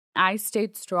I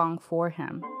stayed strong for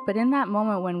him. But in that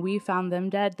moment when we found them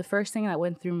dead, the first thing that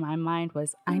went through my mind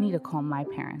was, I need to call my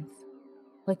parents.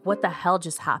 Like, what the hell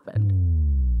just happened?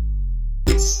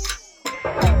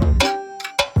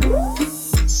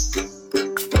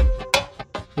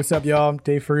 What's up, y'all?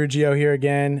 Dave Ferrugio here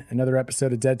again. Another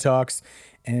episode of Dead Talks.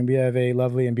 And we have a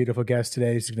lovely and beautiful guest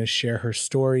today who's going to share her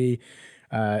story.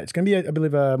 It's going to be, I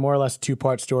believe, a more or less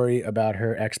two-part story about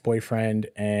her ex-boyfriend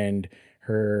and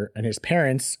his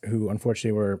parents, who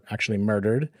unfortunately were actually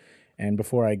murdered. And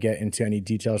before I get into any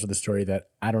details of the story that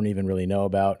I don't even really know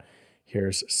about,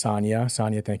 here's Sania.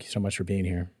 Sania, thank you so much for being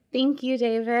here. Thank you,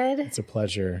 David. It's a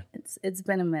pleasure. It's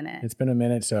been a minute. It's been a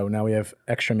minute, so now we have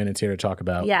extra minutes here to talk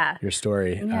about your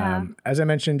story. Yeah. As I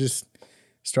mentioned, just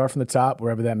start from the top,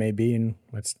 wherever that may be, and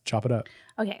let's chop it up.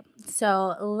 Okay,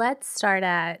 so let's start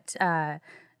at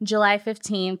July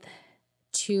 15th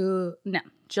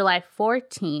July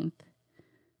 14th.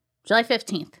 July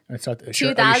 15th,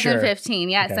 2015.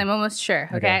 Yes, okay. I'm almost sure.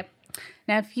 Okay.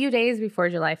 Now, a few days before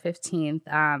July 15th,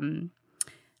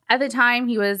 at the time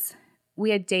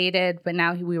we had dated, but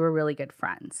now we were really good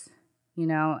friends, like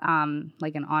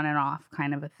an on and off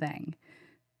kind of a thing.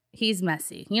 He's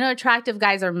messy. Attractive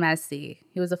guys are messy.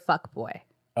 He was a fuck boy.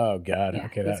 Oh, God. Yeah,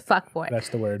 okay. That's fuck boy. That's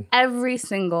the word. Every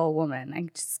single woman. I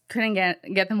just couldn't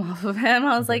get them off of him.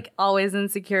 I was always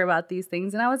insecure about these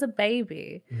things, and I was a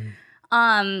baby.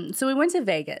 So we went to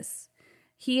Vegas.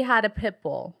 He had a pit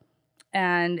bull,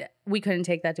 and we couldn't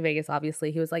take that to Vegas,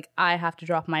 obviously. He was like, I have to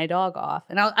drop my dog off.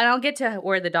 And I'll get to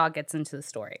where the dog gets into the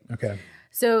story. Okay.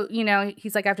 So,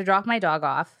 he's like, I have to drop my dog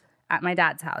off at my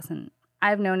dad's house. And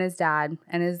I've known his dad,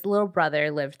 and his little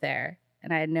brother lived there.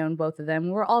 And I had known both of them.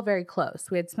 We were all very close.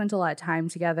 We had spent a lot of time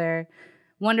together.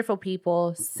 Wonderful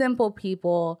people, simple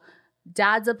people.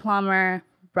 Dad's a plumber.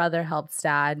 Brother helps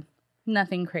dad.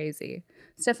 Nothing crazy.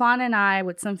 Stefan and I,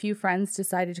 with some few friends,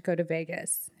 decided to go to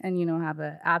Vegas and, have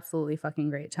an absolutely fucking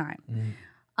great time.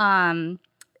 I'm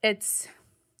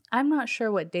not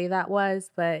sure what day that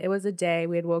was, but it was a day.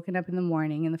 We had woken up in the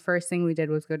morning, and the first thing we did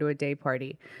was go to a day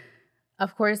party.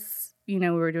 Of course, we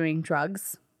were doing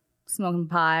drugs, smoking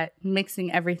pot,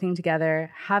 mixing everything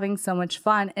together, having so much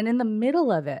fun. And in the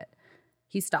middle of it,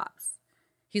 he stops.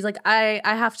 He's like, I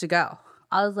have to go.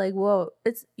 I was like, whoa,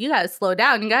 you got to slow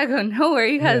down. You got to go nowhere.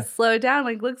 You got to slow down.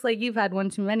 Looks like you've had one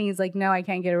too many. He's like, no, I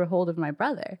can't get a hold of my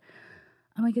brother.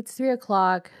 I'm like, it's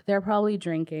 3:00. They're probably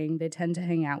drinking. They tend to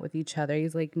hang out with each other.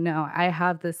 He's like, no, I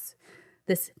have this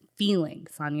feeling,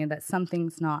 Sania, that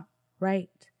something's not right.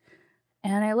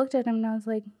 And I looked at him and I was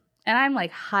like, and I'm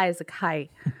like high as a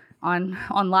kite on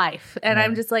life. And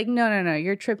I'm just like, no,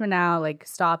 you're tripping out.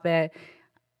 Stop it.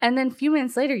 And then a few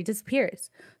minutes later, he disappears.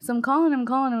 So I'm calling him.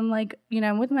 I'm like,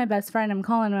 I'm with my best friend. I'm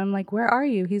calling him. I'm like, where are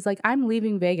you? He's like, I'm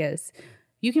leaving Vegas.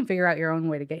 You can figure out your own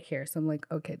way to get here. So I'm like,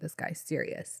 okay, this guy's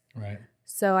serious. Right.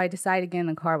 So I decided to get in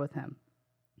the car with him.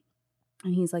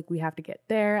 And he's like, we have to get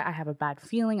there. I have a bad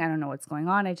feeling. I don't know what's going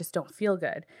on. I just don't feel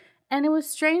good. And it was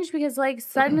strange because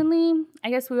suddenly, I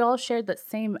guess we all shared the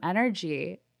same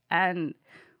energy. And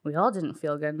we all didn't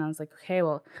feel good. And I was like, okay,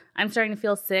 well, I'm starting to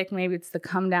feel sick. Maybe it's the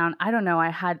come down. I don't know.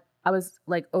 I was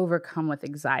overcome with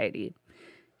anxiety.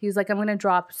 He's like, I'm going to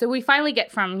drop. So we finally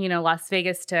get from, Las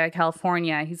Vegas to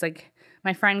California. He's like,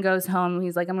 my friend goes home.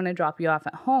 He's like, I'm going to drop you off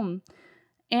at home.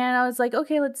 And I was like,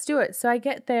 okay, let's do it. So I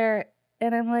get there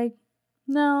and I'm like,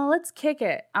 no, let's kick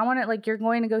it. I want to, you're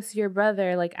going to go see your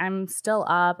brother. I'm still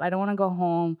up. I don't want to go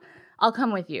home. I'll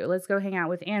come with you. Let's go hang out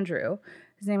with Andrew.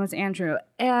 His name was Andrew.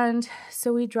 And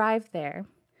so we drive there.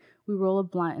 We roll a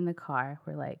blunt in the car.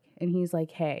 And he's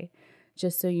like, hey,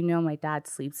 just so you know, my dad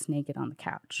sleeps naked on the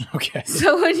couch. Okay.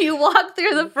 So when you walk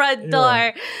through the front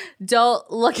door, don't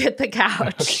look at the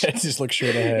couch. Okay, just look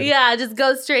straight ahead. Yeah, just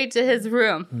go straight to his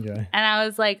room. Okay. And I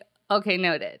was like, okay,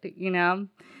 noted,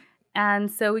 And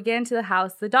so we get into the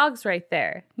house. The dog's right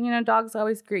there. Dogs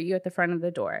always greet you at the front of the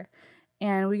door.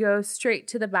 And we go straight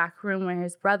to the back room where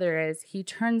his brother is. He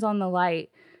turns on the light,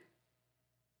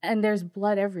 and there's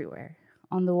blood everywhere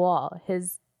on the wall.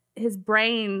 His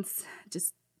brains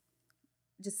just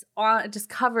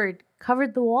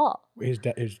covered the wall. His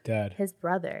dad. His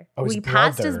brother. Oh, we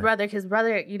passed his brother. His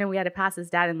brother, we had to pass his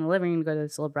dad in the living room to go to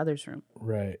his little brother's room.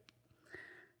 Right.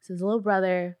 So his little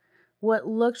brother, what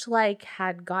looked like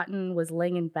was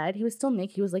laying in bed. He was still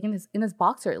naked. He was in his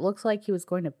boxer. It looked like he was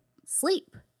going to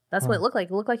sleep. That's what it looked like.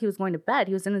 It looked like he was going to bed.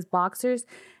 He was in his boxers,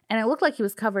 and it looked like he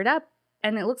was covered up.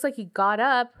 And it looks like he got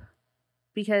up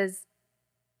because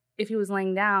if he was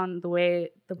laying down, the way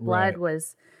the blood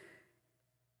was,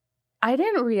 I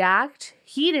didn't react.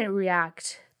 He didn't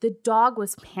react. The dog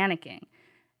was panicking.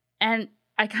 And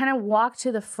I kind of walked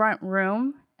to the front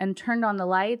room and turned on the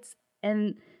lights,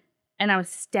 and And I was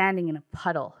standing in a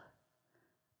puddle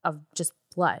of just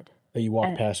blood. That you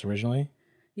walked past originally?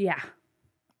 Yeah.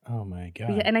 Oh my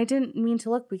God. And I didn't mean to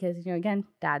look because, again,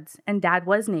 Dad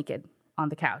was naked on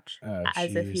the couch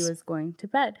as if he was going to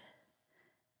bed.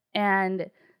 And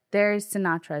there's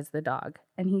Sinatra as the dog,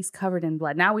 and he's covered in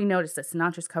blood. Now we notice that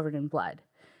Sinatra's covered in blood.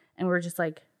 And we're just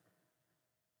like,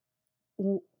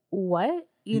 what?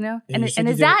 And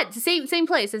his dad, same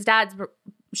place. His dad's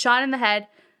shot in the head,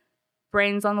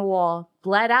 brains on the wall,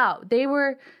 bled out. They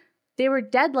were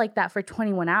dead like that for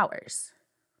 21 hours.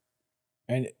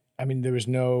 And I mean, there was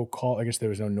no call. I guess there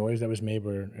was no noise that was made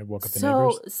where it woke up the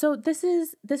neighbors. So this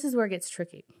is where it gets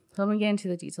tricky. So let me get into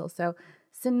the details. So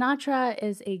Sinatra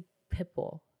is a pit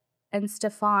bull, and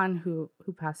Stefan, who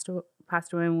passed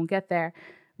away, and we'll get there,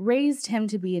 raised him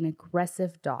to be an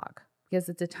aggressive dog because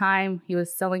at the time he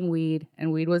was selling weed,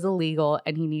 and weed was illegal,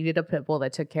 and he needed a pit bull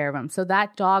that took care of him. So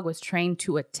that dog was trained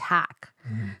to attack.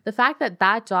 Mm-hmm. The fact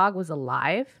that dog was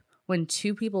alive when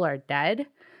 2 people are dead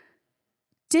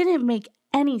didn't make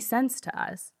any sense to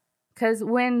us, because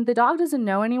when the dog doesn't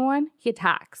know anyone, he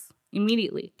attacks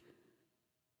immediately.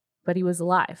 But he was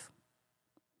alive.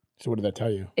 So what did that tell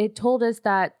you? It told us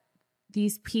that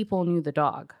these people knew the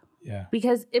dog. Yeah.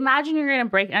 Because imagine you're going to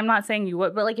break, I'm not saying you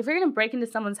would, but like if you're going to break into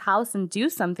someone's house and do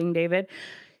something, David,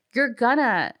 you're going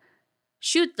to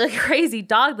shoot the crazy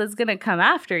dog that's going to come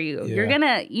after you. Yeah. You're going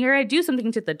to do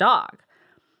something to the dog.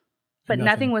 But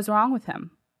nothing was wrong with him.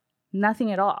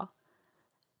 Nothing at all.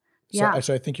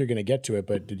 So I think you're going to get to it,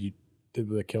 but did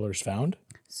the killers found?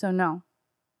 So no,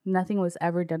 nothing was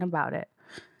ever done about it.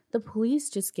 The police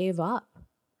just gave up.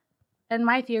 And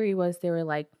my theory was they were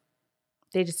like,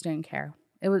 they just didn't care.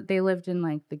 They lived in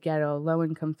like the ghetto, low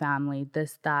income family,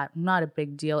 this, that, not a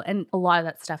big deal. And a lot of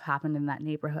that stuff happened in that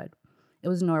neighborhood. It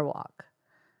was Norwalk.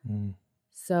 Mm.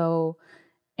 So,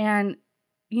 and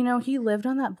he lived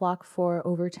on that block for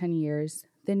over 10 years.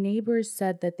 The neighbors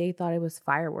said that they thought it was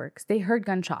fireworks. They heard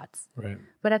gunshots. Right.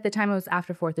 But at the time, it was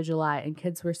after 4th of July, and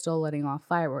kids were still letting off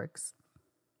fireworks.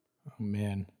 Oh,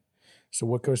 man. So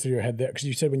what goes through your head there? Because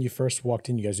you said when you first walked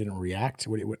in, you guys didn't react.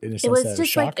 What in a sense, it was just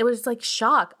shock? It was like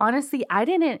shock. Honestly, I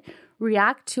didn't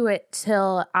react to it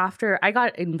till after I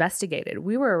got investigated.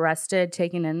 We were arrested,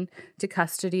 taken into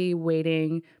custody,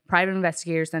 waiting. Private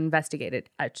investigators then investigated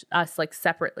us like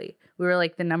separately. We were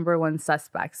like the number 1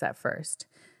 suspects at first.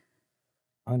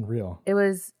 Unreal.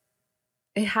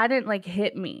 It hadn't like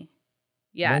hit me.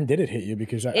 Yeah. When did it hit you?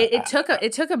 Because it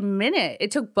took a minute.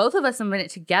 It took both of us a minute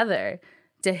together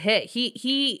to hit.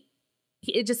 I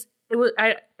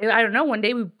don't know. One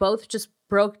day we both just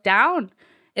broke down.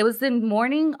 It was the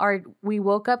morning we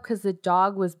woke up because the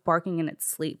dog was barking in its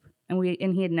sleep, and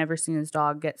he had never seen his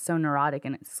dog get so neurotic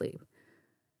in its sleep.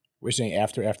 We're saying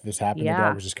after this happened, The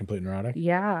dog was just completely neurotic?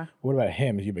 Yeah. What about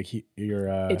him?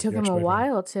 It took him a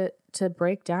while to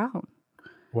break down.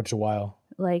 What's a while?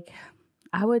 Like,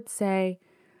 I would say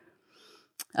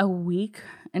a week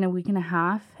and a week and a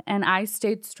half, and I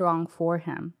stayed strong for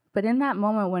him. But in that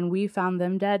moment when we found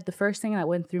them dead, the first thing that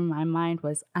went through my mind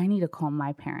was, I need to call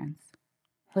my parents.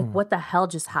 Like, what the hell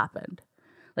just happened?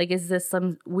 Like, is this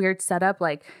some weird setup?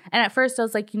 Like, and at first I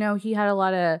was like,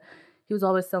 he was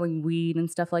always selling weed and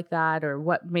stuff like that, or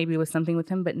what maybe was something with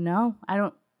him. But no,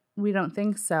 we don't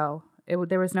think so.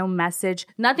 There was no message.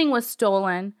 Nothing was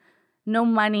stolen. No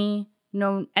money,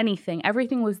 no anything.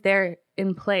 Everything was there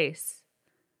in place.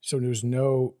 So there's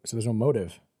no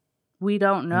motive. We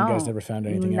don't know. And you guys never found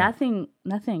anything.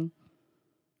 Nothing.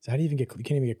 So how do you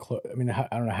can't even get close? I mean, I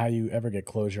don't know how you ever get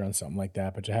closure on something like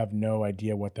that, but to have no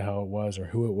idea what the hell it was or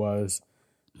who it was,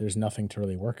 there's nothing to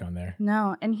really work on there.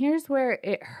 No, and here's where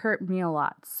it hurt me a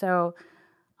lot. So,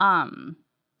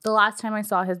 the last time I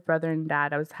saw his brother and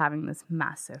dad, I was having this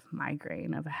massive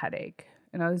migraine of a headache,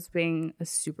 and I was being a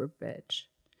super bitch.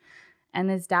 And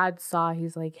his dad saw,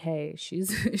 he's like, hey,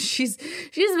 she's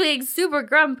being super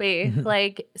grumpy.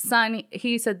 Like, son,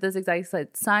 he said this exactly,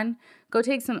 said, son, go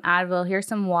take some Advil, here's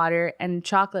some water and a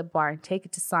chocolate bar, and take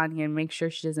it to Sania and make sure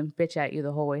she doesn't bitch at you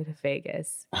the whole way to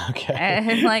Vegas. Okay.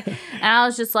 And I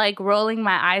was just like rolling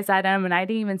my eyes at him, and I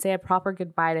didn't even say a proper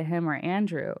goodbye to him or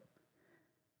Andrew.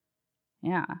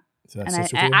 Yeah. So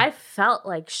that's and I felt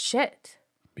like shit.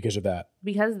 Because of that.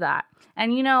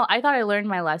 And, I thought I learned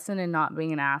my lesson in not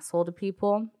being an asshole to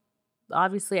people.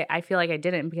 Obviously, I feel like I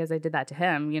didn't because I did that to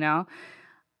him,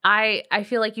 I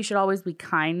feel like you should always be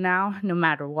kind now, no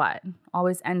matter what.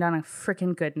 Always end on a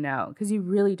freaking good note, because you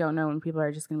really don't know when people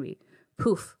are just going to be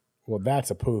poof. Well, that's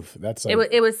a poof. That's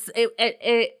like...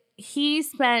 He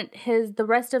spent the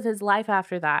rest of his life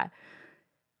after that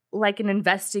like an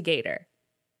investigator.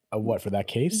 What, for that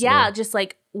case? Yeah, or? Just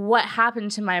like what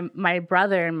happened to my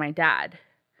brother and my dad.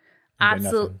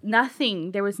 Absolutely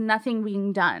nothing. There was nothing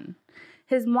being done.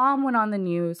 His mom went on the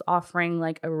news offering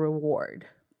like a reward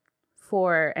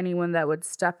for anyone that would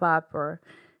step up or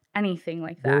anything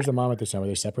like that. Where was the mom at this time? Were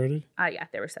they separated? Yeah,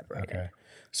 they were separated. Okay.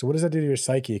 So what does that do to your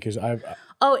psyche? Because I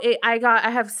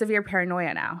have severe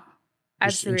paranoia now.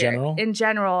 in general? In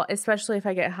general, especially if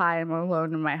I get high and I'm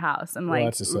alone in my house. I'm like,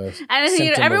 that's just a and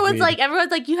everyone's like,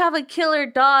 you have a killer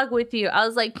dog with you. I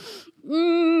was like,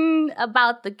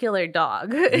 about the killer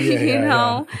dog,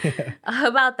 about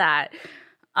that.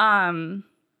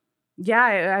 Yeah,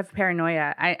 I have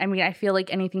paranoia. I mean, I feel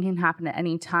like anything can happen at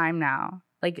any time now.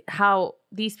 Like how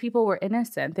these people were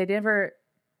innocent. They never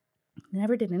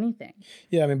did anything.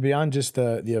 Yeah, I mean, beyond just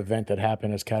the event that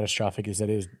happened, as catastrophic as that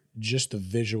is, just the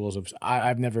visuals of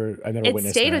I've never witnessed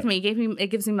it. Stayed with me. It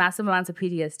gives me massive amounts of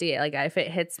PTSD. Like if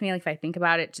it hits me, like if I think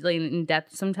about it like, in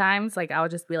depth sometimes, like I'll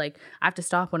just be like, I have to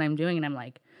stop what I'm doing, and I'm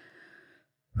like,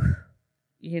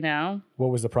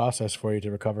 What was the process for you to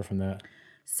recover from that?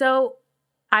 So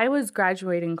I was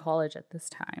graduating college at this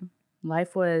time. I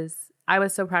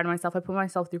was so proud of myself. I put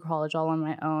myself through college all on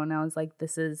my own. I was like,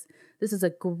 this is a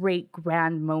great,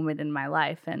 grand moment in my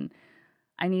life. And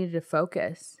I needed to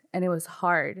focus. And it was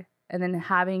hard. And then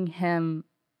having him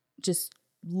just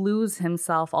lose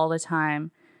himself all the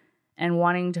time and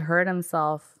wanting to hurt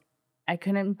himself, I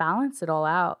couldn't balance it all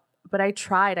out. But I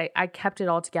tried. I kept it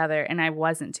all together, and I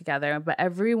wasn't together. But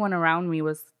everyone around me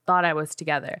thought I was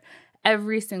together.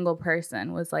 Every single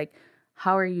person was like,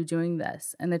 how are you doing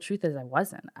this? And the truth is I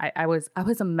wasn't. I was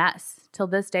a mess. Till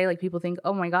this day, like people think,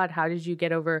 oh my God, how did you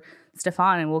get over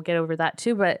Stefan? And we'll get over that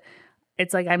too. But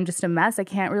it's like, I'm just a mess. I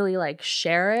can't really like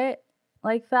share it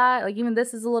like that. Like even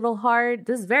this is a little hard.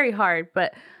 This is very hard,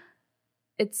 but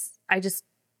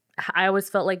I always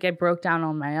felt like I broke down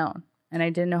on my own. And I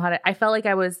didn't know I felt like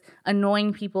I was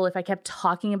annoying people if I kept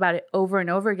talking about it over and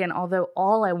over again. Although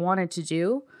all I wanted to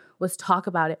do was talk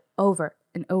about it over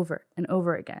and over and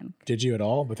over again. Did you at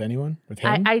all with anyone? With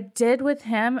him? I did with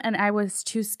him, and I was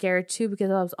too scared too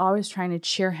because I was always trying to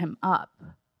cheer him up.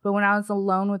 But when I was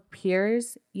alone with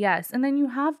peers, yes. And then you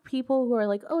have people who are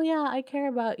like, oh yeah, I care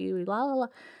about you, la la la.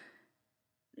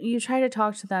 You try to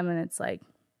talk to them and it's like,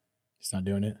 it's not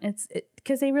doing it. It's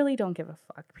because they really don't give a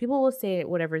fuck. People will say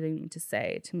whatever they need to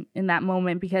say in that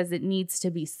moment because it needs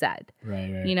to be said.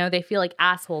 Right. They feel like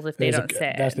assholes if they don't say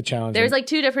it. That's the challenge. There's like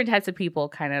two different types of people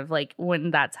kind of like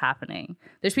when that's happening.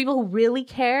 There's people who really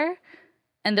care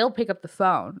and they'll pick up the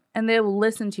phone and they will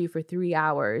listen to you for 3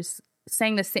 hours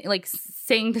saying the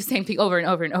same thing over and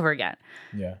over and over again.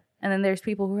 Yeah. And then there's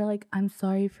people who are like, I'm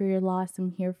sorry for your loss. I'm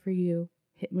here for you.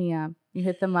 Hit me up. You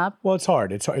hit them up? Well, it's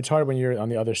hard. It's hard when you're on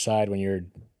the other side, when you're...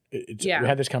 We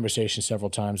had this conversation several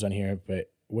times on here, but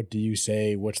what do you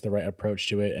say? What's the right approach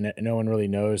to it? And no one really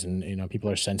knows, and people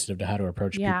are sensitive to how to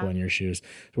approach people in your shoes.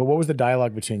 So what was the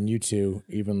dialogue between you two,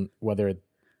 even whether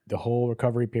the whole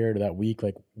recovery period or that week?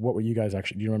 Like, what were you guys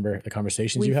actually... Do you remember the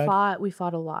conversations you had? We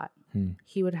fought a lot.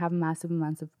 He would have massive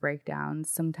amounts of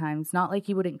breakdowns sometimes. Not like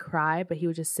he wouldn't cry, but he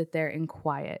would just sit there in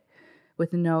quiet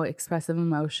with no expressive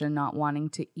emotion, not wanting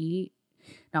to eat,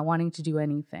 not wanting to do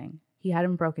anything. He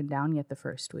hadn't broken down yet the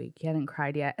first week. He hadn't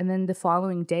cried yet. And then the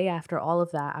following day after all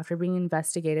of that, after being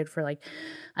investigated for 4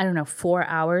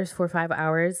 or 5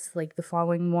 hours, like the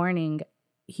following morning,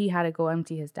 he had to go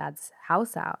empty his dad's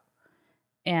house out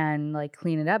and like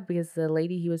clean it up because the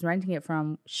lady he was renting it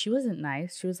from, she wasn't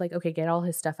nice. She was like, okay, get all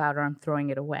his stuff out or I'm throwing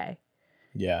it away.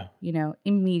 Yeah.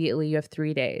 Immediately you have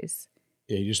 3 days.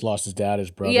 Yeah, he just lost his dad, his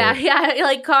brother. Yeah,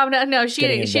 like calm down. No, she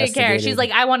didn't care. She's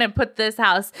like, I want to put this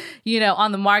house,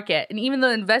 on the market. And even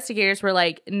the investigators were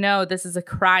like, no, this is a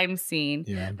crime scene.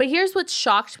 Yeah. But here's what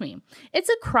shocked me. It's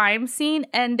a crime scene,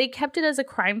 and they kept it as a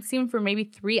crime scene for maybe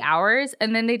 3 hours,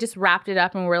 and then they just wrapped it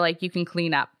up and were like, you can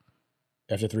clean up.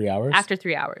 After 3 hours? After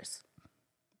 3 hours.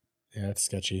 Yeah, that's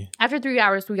sketchy. After 3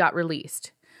 hours, we got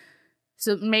released.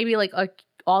 So maybe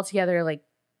altogether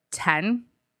 10.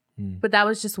 But that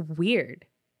was just weird.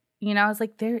 I was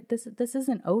like, this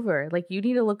isn't over. Like, you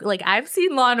need to look. Like, I've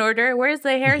seen Law & Order. Where's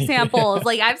the hair samples?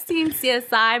 Like, I've seen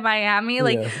CSI Miami.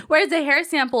 Like, where's the hair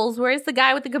samples? Where's the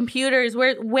guy with the computers?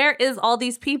 Where is all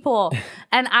these people?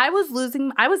 And I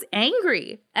was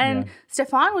angry. And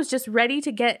Stefan was just ready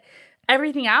to get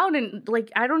everything out. And,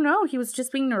 I don't know. He was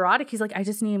just being neurotic. He's like, I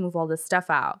just need to move all this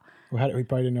stuff out. Well, he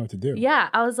probably didn't know what to do. Yeah.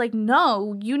 I was like,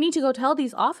 no, you need to go tell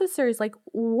these officers,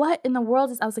 what in the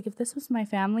world is... I was like, if this was my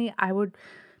family, I would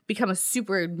become a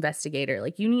super investigator.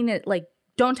 You need to,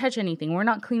 don't touch anything. We're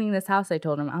not cleaning this house, I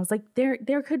told him. I was like,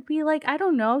 there could be, I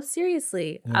don't know,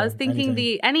 seriously. Yeah, I was thinking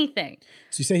anything.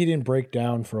 So you say he didn't break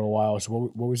down for a while. So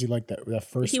what was he like that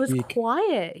first week? He was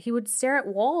quiet. He would stare at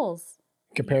walls.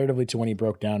 Comparatively to when he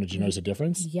broke down, did you notice a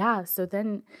difference? Yeah. So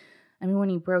then, I mean, when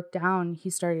he broke down, he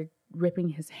started ripping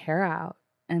his hair out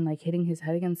and like hitting his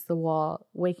head against the wall,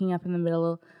 waking up in the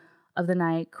middle of the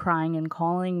night, crying and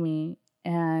calling me,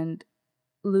 and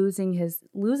losing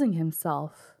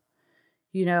himself,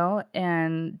 you know,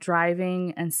 and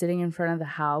driving and sitting in front of the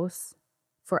house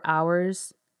for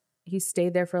hours. He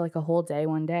stayed there for like a whole day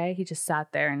one day. He just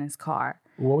sat there in his car.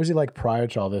 What was he like prior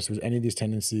to all this? Was any of these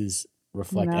tendencies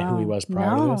reflect who he was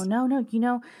prior to this? No. You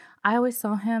know, I always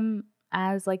saw him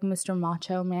as like Mr.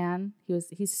 Macho Man.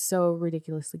 He's so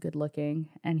ridiculously good looking,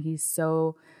 and he's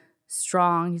so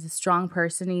strong. He's a strong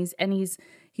person.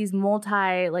 He's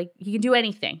multi, like he can do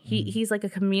anything. He's like a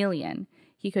chameleon.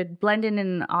 He could blend in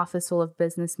an office full of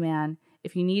businessmen.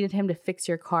 If you needed him to fix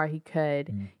your car, he could.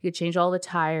 He could change all the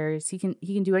tires. He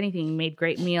can do anything. He made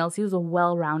great meals. He was a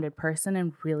well-rounded person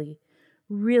and really,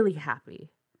 really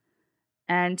happy.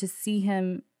 And to see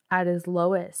him at his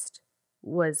lowest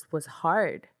was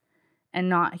hard.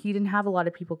 And he didn't have a lot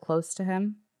of people close to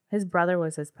him. His brother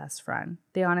was his best friend.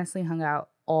 They honestly hung out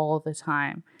all the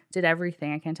time, did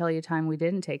everything. I can't tell you a time we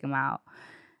didn't take him out.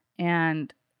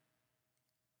 And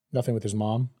nothing with his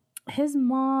mom? His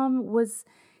mom was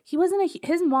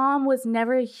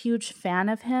never a huge fan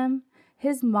of him.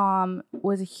 His mom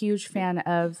was a huge fan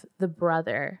of the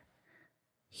brother.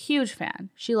 Huge fan.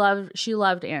 She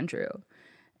loved Andrew.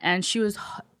 And she was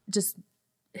just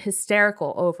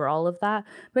hysterical over all of that.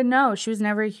 But no, she was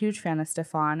never a huge fan of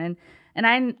Stefan.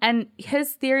 And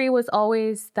his theory was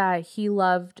always that he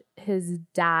loved his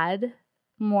dad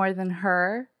more than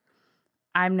her.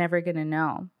 I'm never gonna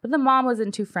know. But the mom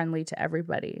wasn't too friendly to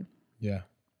everybody. Yeah.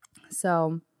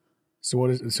 So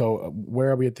where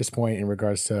are we at this point in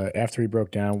regards to after he broke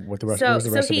down? What was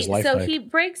the rest of his life like? So he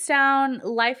breaks down.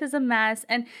 Life is a mess.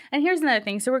 And here's another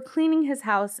thing. So we're cleaning his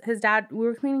house. We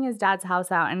were cleaning his dad's house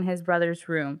out in his brother's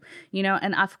room. You know,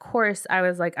 and of course I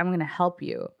was like, I'm gonna help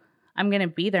you. I'm gonna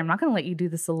be there. I'm not gonna let you do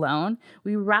this alone.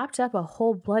 We wrapped up a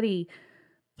whole bloody,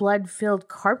 blood-filled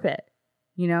carpet.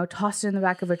 You know, tossed it in the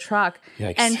back of a truck.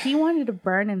 Yikes. And he wanted to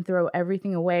burn and throw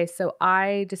everything away. So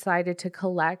I decided to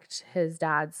collect his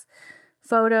dad's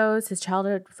photos, his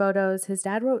childhood photos. His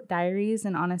dad wrote diaries.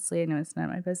 And honestly, I know it's none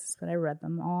of my business, but I read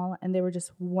them all. And they were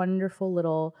just wonderful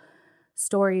little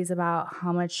stories about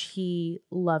how much he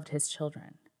loved his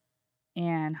children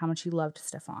and how much he loved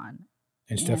Stefan.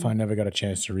 And Stefan never got a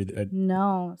chance to read it.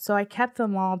 No. So I kept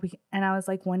them all. And I was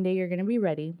like, one day you're going to be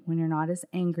ready when you're not as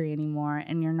angry anymore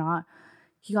and you're not.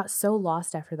 He got so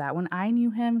lost after that. When I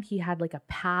knew him, he had like a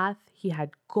path. He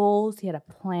had goals. He had a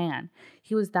plan.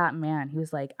 He was that man. He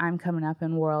was like, I'm coming up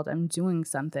in world. I'm doing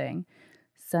something.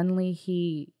 Suddenly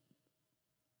he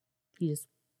just,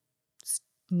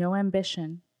 no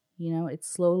ambition. You know, it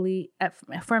slowly,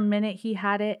 for a minute he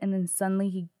had it. And then suddenly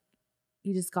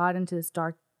he just got into this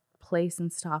dark place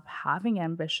and stopped having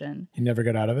ambition. He never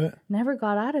got out of it? Never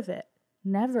got out of it.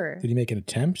 Never. Did he make an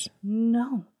attempt?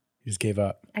 No. He just gave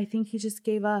up. I think he just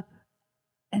gave up.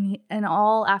 And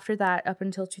all after that, up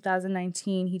until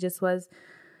 2019, his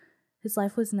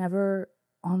life was never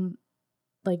on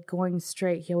like going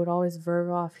straight. He would always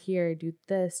verve off here, do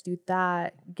this, do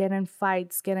that, get in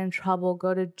fights, get in trouble,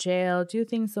 go to jail, do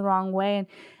things the wrong way.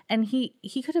 And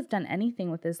he could have done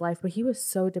anything with his life, but he was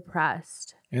so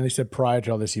depressed. And they said prior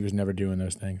to all this, he was never doing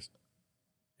those things.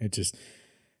 It just,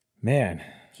 man.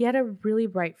 He had a really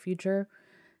bright future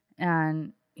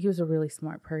and he was a really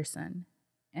smart person.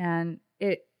 And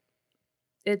it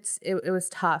was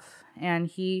tough. And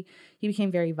he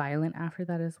became very violent after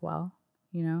that as well.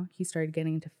 You know, he started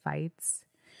getting into fights.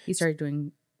 He started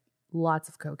doing lots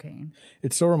of cocaine.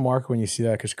 It's so remarkable when you see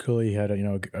that because clearly he had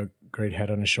a great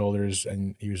head on his shoulders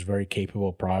and he was very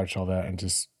capable prior to all that. And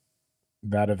just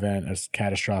that event, as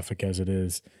catastrophic as it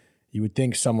is, you would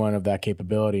think someone of that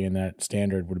capability and that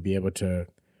standard would be able to,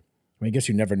 I guess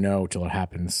you never know till it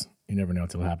happens. You never know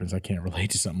till it happens. I can't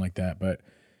relate to something like that, but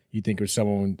you think with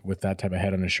someone with that type of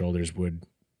head on his shoulders would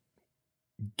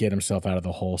get himself out of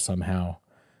the hole somehow.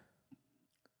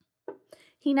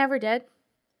 He never did.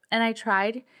 And I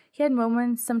tried. He had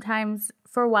moments sometimes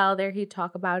for a while there, he'd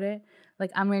talk about it.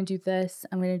 Like, I'm going to do this.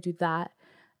 I'm going to do that.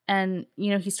 And, you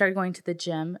know, he started going to the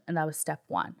gym and that was step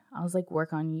one. I was like,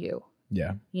 work on you.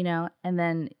 Yeah. You know, and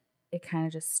then it kind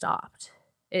of just stopped.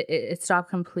 It stopped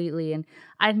completely. And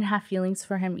I didn't have feelings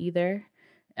for him either.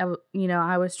 I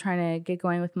was trying to get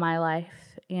going with my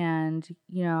life and,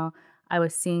 you know, I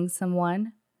was seeing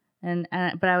someone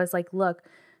but I was like, look,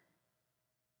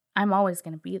 I'm always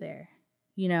going to be there.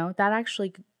 You know, that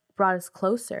actually brought us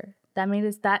closer. That made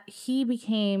us that he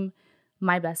became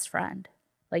my best friend.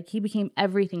 Like, he became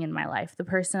everything in my life, the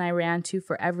person I ran to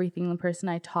for everything, the person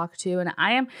I talked to. And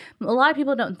a lot of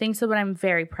people don't think so, but I'm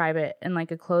very private and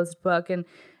like a closed book.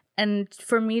 And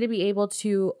for me to be able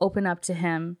to open up to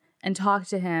him and talk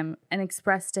to him and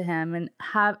express to him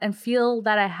and feel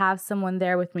that I have someone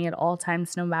there with me at all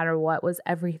times, no matter what, was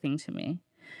everything to me.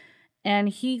 And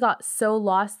he got so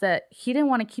lost that he didn't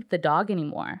want to keep the dog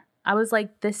anymore. I was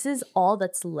like, this is all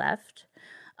that's left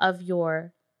of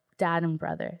your dad and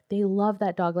brother. They love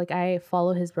that dog. Like, I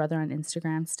follow his brother on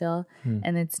Instagram still,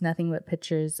 and it's nothing but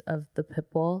pictures of the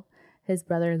pit bull. His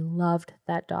brother loved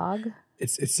that dog. It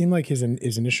seemed like his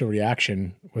initial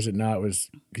reaction, was it not,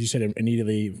 was, because you said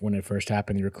immediately when it first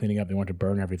happened, you were cleaning up, they wanted to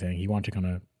burn everything. He wanted to kind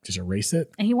of just erase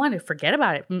it. And he wanted to forget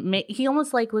about it. He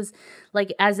almost like was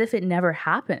like as if it never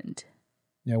happened.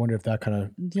 Yeah, I wonder if that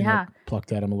kind of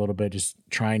plucked at him a little bit, just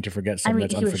trying to forget something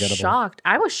that's unforgettable. He was shocked.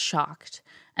 I was shocked.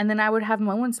 And then I would have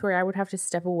moments where I would have to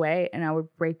step away and I would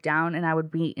break down and I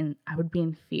would be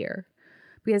in fear.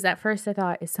 Because at first I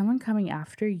thought, is someone coming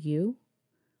after you?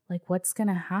 Like, what's going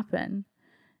to happen?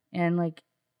 And like,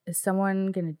 is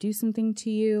someone going to do something to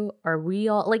you? Are we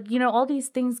all like, all these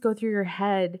things go through your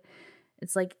head.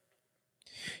 It's like,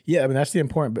 yeah, I mean, that's the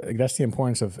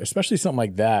importance of, especially something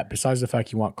like that, besides the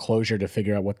fact you want closure to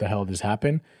figure out what the hell just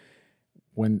happened.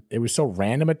 When it was so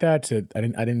random at that, I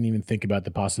didn't even think about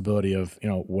the possibility of,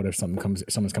 what if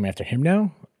someone's coming after him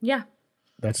now? Yeah.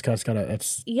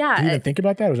 Yeah. Did you even think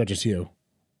about that, or was that just you?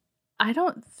 I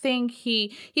don't think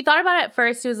he thought about it at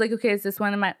first. He was like, okay, is this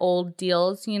one of my old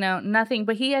deals? Nothing.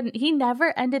 But he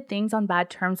never ended things on bad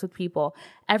terms with people.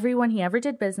 Everyone he ever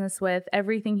did business with,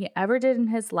 everything he ever did in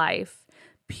his life,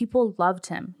 people loved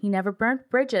him. He never burnt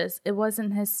bridges. It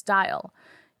wasn't his style,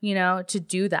 to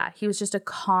do that. He was just a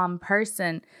calm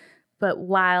person, but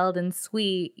wild and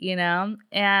sweet,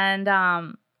 And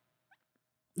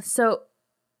so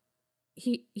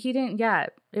he didn't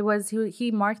get it.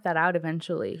 He marked that out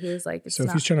eventually. He was like, so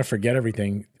if he's trying to forget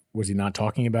everything, was he not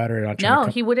talking about it? Or no,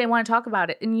 he wouldn't want to talk about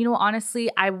it. And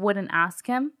honestly, I wouldn't ask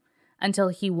him until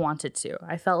he wanted to.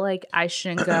 I felt like I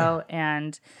shouldn't go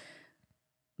and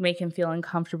make him feel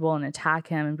uncomfortable and attack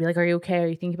him and be like, are you okay? Are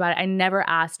you thinking about it? I never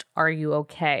asked, are you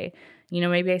okay?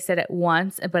 Maybe I said it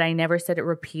once, but I never said it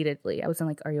repeatedly. I wasn't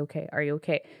like, are you okay? Are you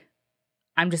okay?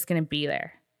 I'm just going to be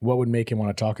there. What would make him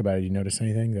want to talk about it? Did you notice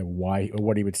anything that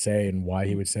what he would say and why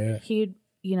he would say it? He'd,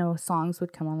 songs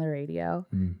would come on the radio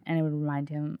and it would remind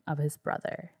him of his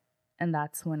brother. And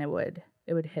that's when it would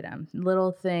hit him.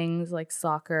 Little things like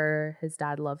soccer. His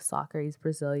dad loves soccer. He's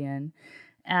Brazilian.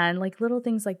 And like little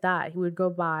things like that. He would go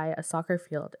by a soccer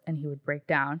field and he would break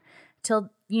down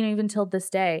even till this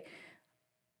day,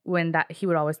 he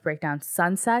would always break down.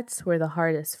 Sunsets were the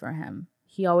hardest for him.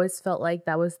 He always felt like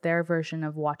that was their version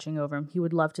of watching over him. He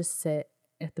would love to sit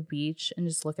at the beach and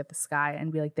just look at the sky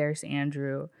and be like, there's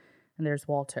Andrew and there's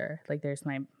Walter. Like, there's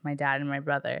my dad and my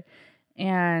brother.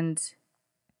 And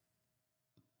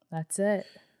that's it.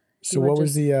 So what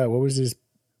was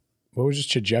his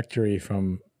trajectory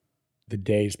from the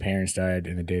day his parents died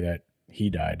and the day that he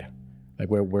died? Like,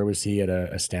 where was he at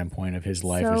a standpoint of his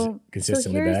life? Was it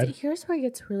consistently bad? Here's where it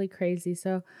gets really crazy.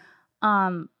 So,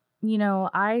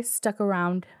 I stuck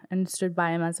around and stood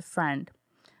by him as a friend,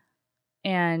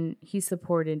 and he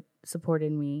supported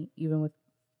me even with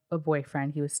a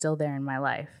boyfriend. He was still there in my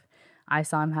life. I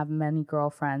saw him have many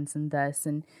girlfriends and this,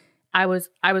 and I was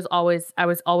always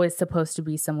supposed to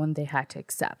be someone they had to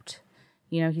accept.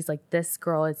 He's like, this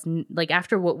girl is like,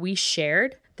 after what we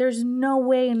shared, there's no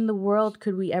way in the world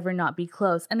could we ever not be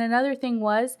close. And another thing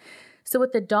was, so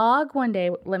with the dog one day,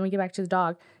 let me get back to the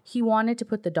dog. He wanted to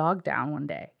put the dog down one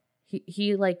day.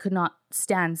 He like could not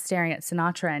stand staring at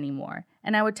Sinatra anymore.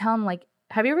 And I would tell him, like,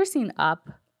 have you ever seen Up,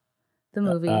 the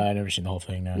movie? I've never seen the whole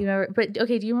thing, no. But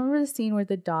okay, do you remember the scene where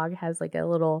the dog has like a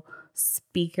little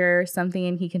speaker or something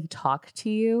and he can talk to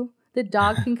you? The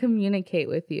dog can communicate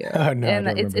with you. Oh, no,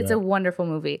 and it's a wonderful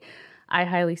movie. I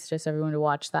highly suggest everyone to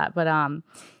watch that. But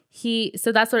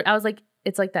so that's what I was like,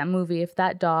 it's like that movie. If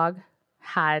that dog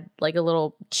had like a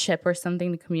little chip or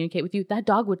something to communicate with you, that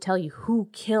dog would tell you who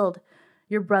killed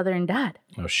your brother and dad.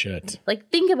 Oh shit. Like,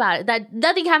 think about it. That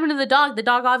nothing happened to the dog. The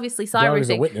dog obviously saw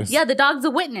everything. The dog is a witness. Yeah, the dog's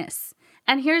a witness.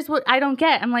 And here's what I don't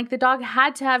get. I'm like, the dog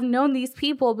had to have known these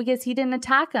people because he didn't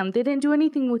attack them. They didn't do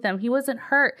anything with him. He wasn't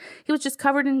hurt. He was just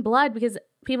covered in blood because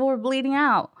people were bleeding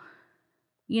out.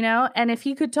 And if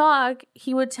he could talk,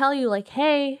 he would tell you like,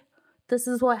 hey, this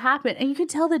is what happened. And you could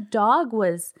tell the dog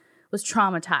was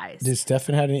traumatized. Did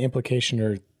Stefan have any implication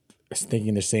or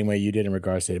thinking the same way you did in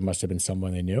regards to it must have been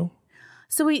someone they knew?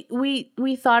 So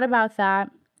we thought about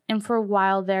that, And for a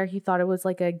while there, he thought it was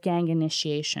like a gang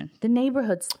initiation. The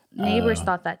neighbors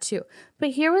thought that too. But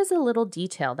here was a little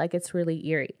detail that gets really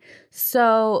eerie.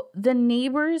 So the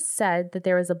neighbors said that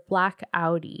there was a black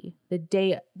Audi the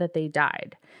day that they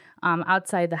died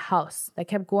outside the house that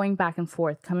kept going back and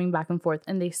forth, coming back and forth.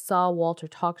 And they saw Walter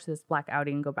talk to this black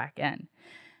Audi and go back in.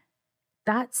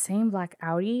 That same black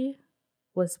Audi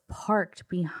was parked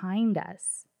behind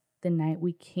us the night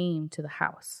we came to the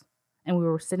house. And we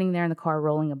were sitting there in the car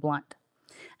rolling a blunt.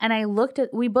 And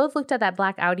we both looked at that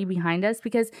black Audi behind us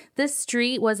because this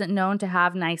street wasn't known to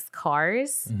have nice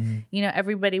cars. Mm-hmm. You know,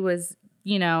 everybody was,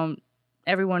 you know,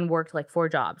 everyone worked like 4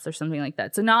 jobs or something like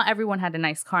that. So not everyone had a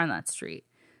nice car on that street.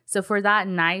 So for that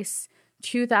nice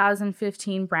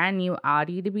 2015 brand new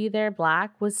Audi to be there,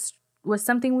 black, was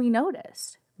something we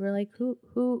noticed. We're like,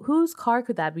 whose car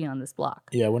could that be on this block?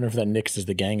 Yeah, I wonder if that nixes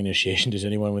the gang initiation. Does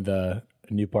anyone with a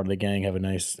new part of the gang have a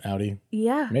nice Audi?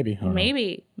 Yeah. Maybe.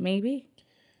 Maybe.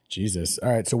 Jesus.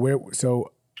 All right.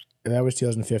 So that was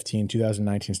 2015.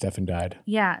 2019, Stefan died.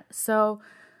 Yeah. So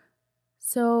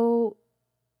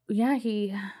yeah,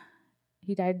 he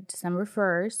died December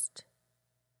 1st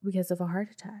because of a heart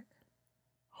attack.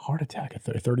 Heart attack at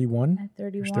 31? At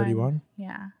 31. He was 31?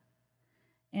 Yeah.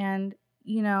 And,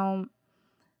 you know,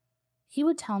 he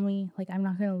would tell me, like, I'm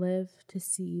not going to live to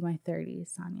see my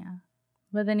 30s, Sania.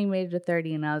 But then he made it to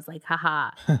 30 and I was like,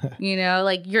 haha. You know,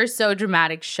 like, you're so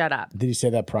dramatic. Shut up. Did he say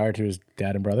that prior to his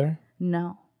dad and brother?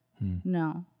 No.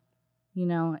 No. You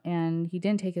know, and he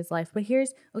didn't take his life. But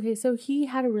so he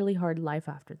had a really hard life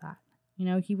after that. You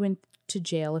know, he went to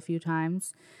jail a few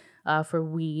times for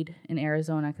weed in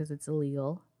Arizona because it's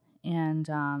illegal. And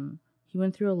he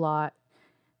went through a lot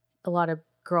of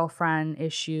girlfriend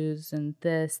issues and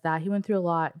this, that. He went through a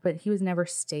lot, but he was never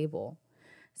stable.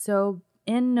 So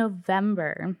in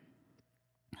November,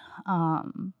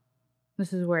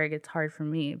 this is where it gets hard for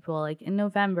me. But like in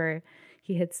November,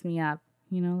 he hits me up,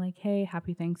 you know, like, hey,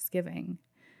 happy Thanksgiving.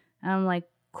 And I'm like,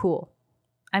 cool.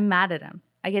 I'm mad at him.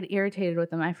 I get irritated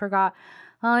with him. I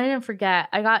didn't forget.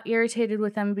 I got irritated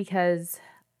with him because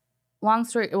long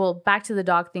story, back to the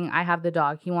dog thing. I have the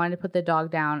dog. He wanted to put the dog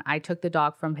down. I took the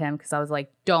dog from him because I was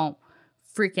like, don't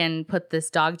freaking put this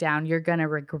dog down. You're going to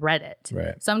regret it.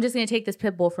 Right. So I'm just going to take this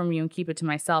pit bull from you and keep it to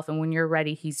myself. And when you're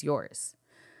ready, he's yours.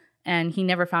 And he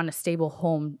never found a stable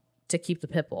home to keep the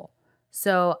pit bull.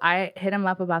 So I hit him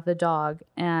up about the dog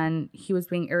and he was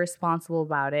being irresponsible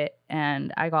about it.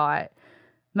 And I got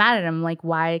mad at him. Like,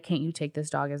 why can't you take this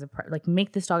dog as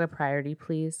make this dog a priority,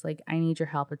 please? Like, I need your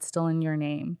help. It's still in your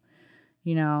name.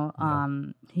 You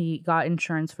know, he got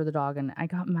insurance for the dog and I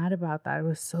got mad about that. It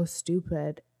was so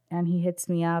stupid. And he hits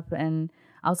me up and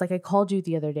I was like, I called you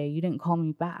the other day. You didn't call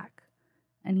me back.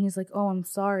 And he's like, oh, I'm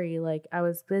sorry. Like, I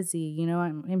was busy. You know,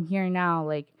 I'm here now.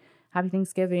 Like, happy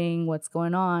Thanksgiving. What's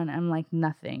going on? I'm like,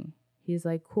 nothing. He's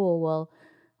like, cool. Well,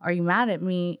 are you mad at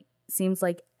me? Seems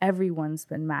like everyone's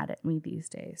been mad at me these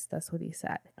days. That's what he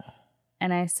said.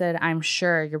 And I said, I'm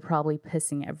sure you're probably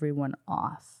pissing everyone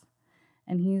off.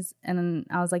 And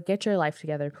I was like, get your life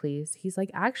together, please. He's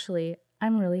like, actually,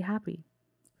 I'm really happy.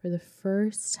 For the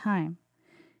first time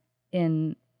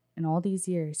in all these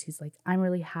years, he's like, I'm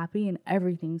really happy and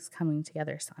everything's coming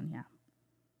together, Sania.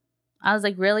 I was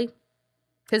like, really?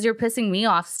 Because you're pissing me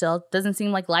off still. Doesn't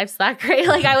seem like life's that great.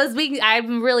 Like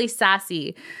I'm really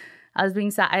sassy. I was being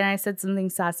sassy and I said something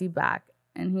sassy back.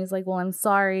 And he's like, well, I'm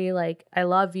sorry. Like, I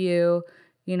love you.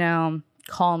 You know,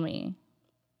 call me.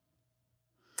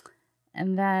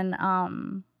 And then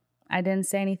I didn't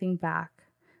say anything back.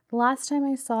 The last time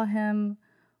I saw him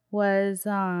was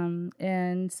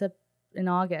in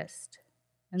August.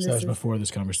 And so that was before this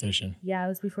conversation. Yeah, it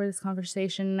was before this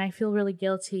conversation. And I feel really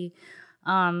guilty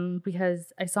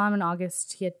because I saw him in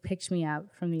August. He had picked me up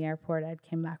from the airport. I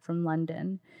came back from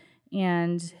London.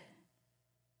 And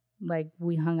like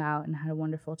we hung out and had a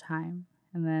wonderful time.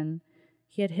 And then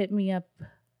he had hit me up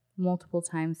multiple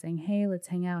times saying, hey, let's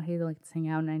hang out. Hey, let's hang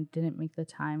out. And I didn't make the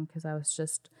time because I was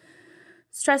just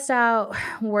stressed out,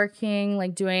 working,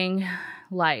 like doing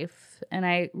life. And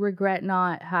I regret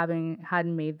not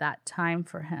hadn't made that time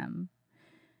for him.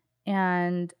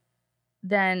 And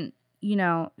then, you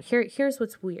know, here's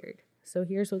what's weird. So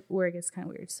where it gets kind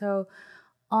of weird. So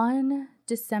on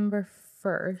December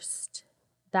 1st,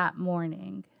 that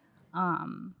morning,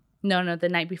 the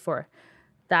night before,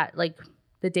 that like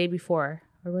the day before,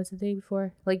 or was it the day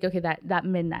before? Like, okay, that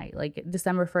midnight, like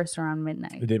December 1st around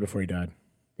midnight. The day before he died.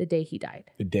 The day he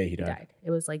died. The day he died. It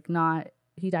was like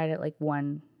he died at like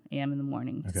 1 a.m. in the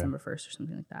morning, okay. December 1st or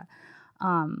something like that.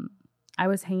 I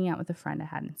was hanging out with a friend I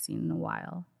hadn't seen in a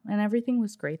while and everything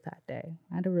was great that day.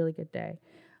 I had a really good day.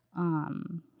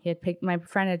 My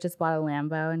friend had just bought a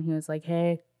Lambo, and he was like,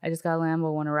 hey, I just got a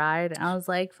Lambo, want to ride? And I was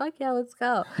like, fuck yeah, let's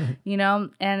go.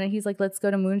 And he's like, let's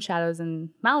go to Moon Shadows in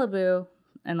Malibu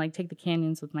and like take the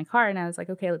canyons with my car. And I was like,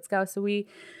 okay, let's go. So we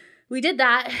did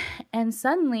that, and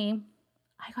suddenly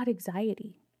I got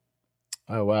anxiety.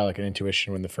 Oh, wow. Like an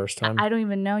intuition when the first time? I don't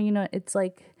even know. It's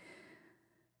like,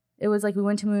 it was like we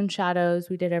went to Moon Shadows.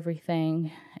 We did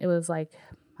everything. It was like,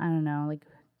 I don't know, like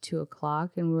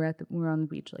 2:00, and we were on the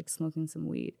beach, like smoking some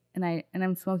weed. And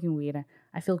I'm smoking weed.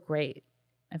 I feel great.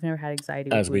 I've never had anxiety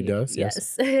with As weed does,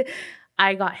 yes.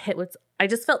 I got hit with, I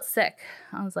just felt sick.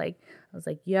 I was like,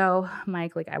 yo,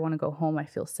 Mike, like I want to go home. I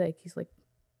feel sick. He's like,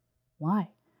 why?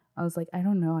 I was like, I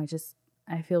don't know.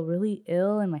 I feel really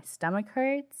ill and my stomach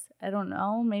hurts. I don't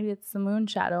know. Maybe it's the moon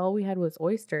shadow. All we had was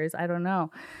oysters. I don't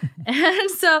know. And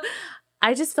so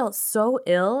I just felt so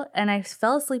ill, and I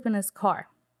fell asleep in his car.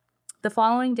 The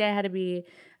following day I had to be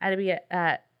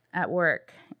at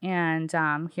work. And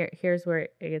here's where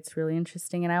it gets really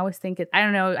interesting. And I always think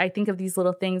I think of these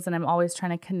little things, and I'm always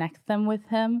trying to connect them with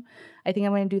him. I think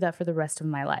I'm going to do that for the rest of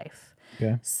my life.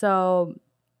 Okay. So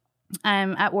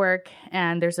I'm at work,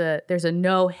 and there's a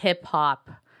no hip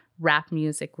hop rap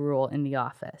music rule in the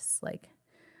office. Like,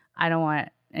 I don't want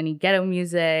any ghetto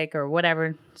music or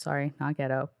whatever. Sorry, not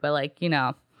ghetto, but like,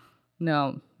 no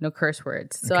curse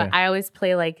words. So Okay. I always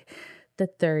play like the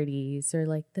 30s or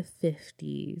like the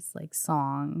 50s, like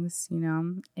songs,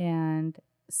 and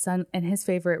his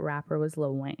favorite rapper was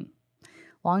Lil Wayne.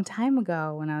 Long time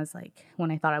ago, when I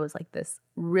thought I was like this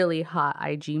really hot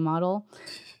IG model,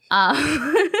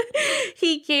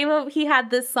 he came up, he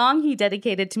had this song he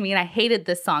dedicated to me, and I hated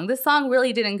this song. This song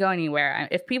really didn't go anywhere.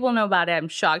 If people know about it, I'm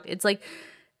shocked.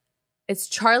 It's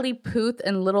Charlie Puth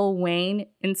and Lil Wayne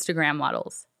Instagram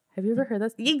models. Have you ever heard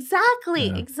this?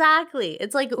 Exactly.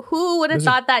 It's like, who would have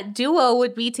thought that duo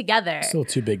would be together? Still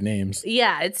two big names.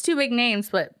 Yeah, it's two big names,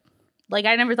 but like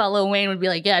I never thought Lil Wayne would be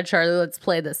like, yeah, Charlie, let's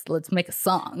play this. Let's make a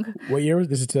song. What year was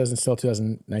this? Is still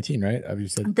 2019, right? Have you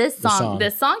said this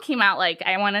song came out like,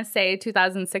 I want to say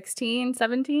 2016,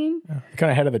 17. Kind of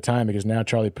ahead of the time, because now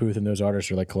Charlie Puth and those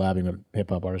artists are like collabing with hip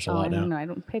hop artists a lot now. No, I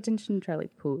don't pay attention to Charlie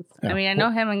Puth. Oh, I mean, I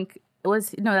know him and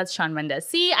that's Shawn Mendes.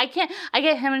 See, I get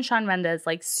him and Shawn Mendes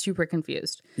like super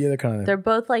confused. Yeah, they're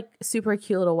both like super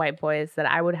cute little white boys that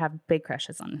I would have big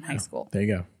crushes on in high school. There you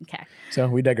go. Okay. So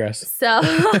we digress. So,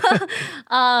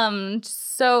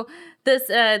 so this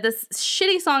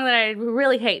shitty song that I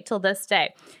really hate till this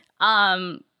day,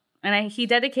 he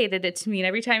dedicated it to me, and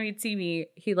every time he'd see me,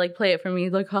 he'd like play it for me.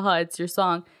 He'd like, haha, it's your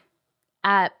song.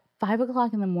 At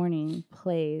 5:00 in the morning,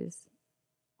 plays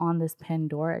on this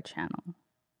Pandora channel.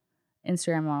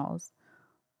 Instagram models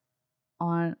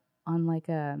on like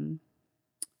I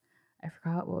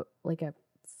forgot what, like a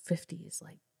 50s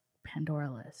like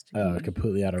Pandora list.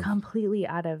 Completely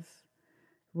out of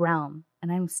realm.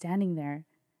 And I'm standing there,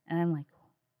 and I'm like,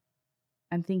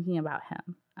 I'm thinking about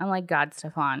him. I'm like, God,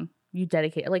 Stefan, you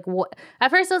dedicate, like, what? At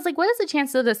first I was like, what is the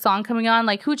chance of this song coming on?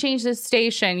 Like, who changed this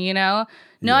station, No,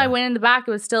 yeah. I went in the back,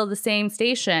 it was still the same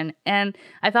station. And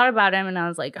I thought about him, and I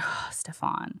was like, oh,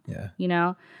 Stefan.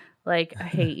 Yeah. Like, I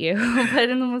hate you, but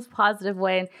in the most positive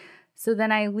way. And so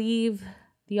then I leave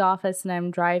the office, and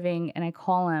I'm driving, and I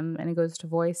call him, and it goes to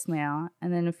voicemail.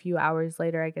 And then a few hours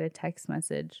later, I get a text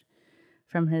message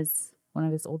from one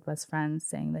of his old best friends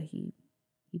saying that he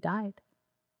died.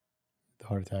 The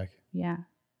heart attack. Yeah.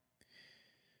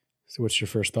 So what's your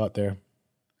first thought there?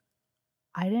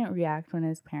 I didn't react when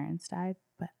his parents died,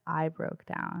 but I broke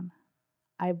down.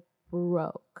 I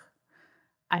broke.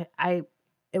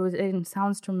 It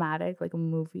sounds dramatic, like a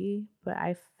movie, but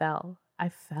I fell.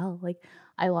 Like,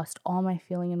 I lost all my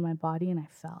feeling in my body, and I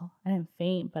fell. I didn't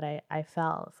faint, but I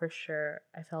fell for sure.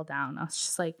 I fell down. I was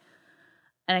just like,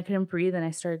 and I couldn't breathe, and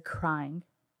I started crying,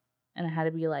 and I had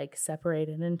to be like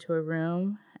separated into a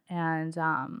room, and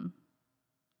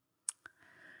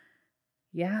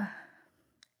yeah,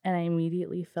 and I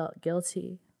immediately felt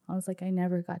guilty. I was like, I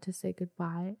never got to say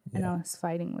goodbye, and I was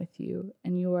fighting with you,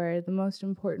 and you are the most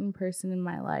important person in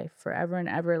my life forever and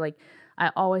ever. Like,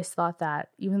 I always thought that,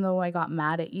 even though I got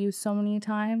mad at you so many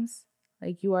times,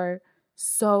 like, you are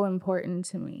so important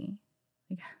to me.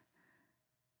 Like,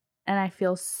 and I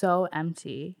feel so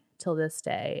empty till this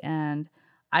day. And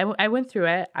I went through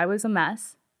it. I was a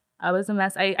mess.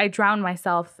 I drowned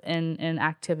myself in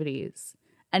activities,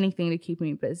 anything to keep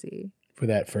me busy. For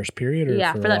that first period? Or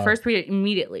yeah, for that first period,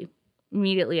 immediately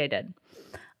I did.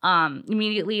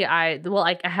 Immediately I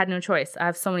had no choice. I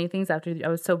have so many things after. I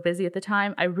was so busy at the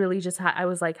time. I really just okay,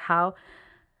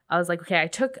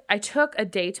 I took a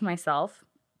day to myself,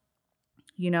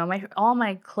 all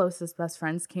my closest best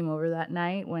friends came over that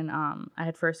night when I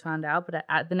had first found out, but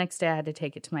the next day I had to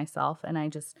take it to myself, and I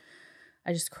just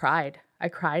cried. I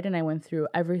cried, and I went through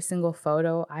every single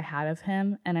photo I had of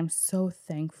him, and I'm so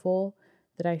thankful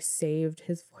that I saved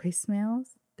his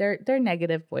voicemails. They're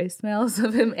negative voicemails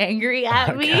of him angry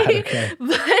at me. God, okay.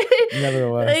 But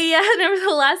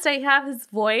nevertheless, I have his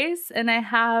voice, and I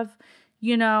have,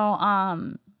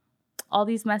 all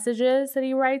these messages that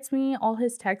he writes me, all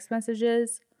his text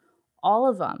messages, all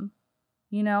of them,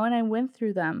 and I went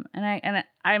through them, and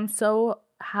I'm so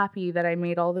happy that I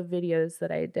made all the videos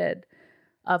that I did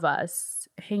of us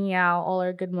hanging out, all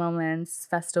our good moments,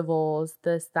 festivals,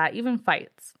 this, that, even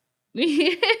fights.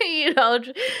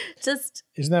 Just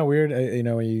isn't that weird?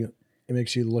 It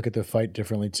makes you look at the fight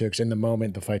differently too. Because in the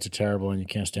moment, the fights are terrible and you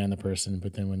can't stand the person.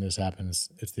 But then when this happens,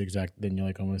 it's then you're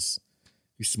like almost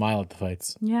you smile at the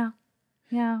fights. Yeah.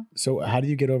 So how do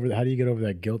you get over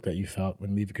that guilt that you felt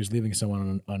when leaving? Because leaving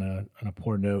someone on a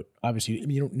poor note, obviously,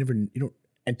 you don't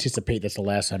anticipate that's the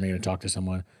last time you're going to talk to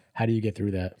someone. How do you get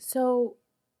through that? So,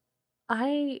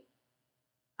 it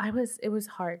was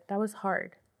hard. That was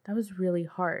hard. That was really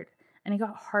hard. And it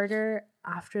got harder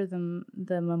after the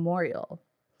memorial.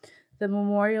 The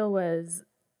memorial was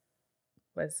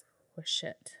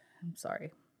shit. I'm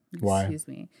sorry. Why? Excuse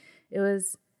me. It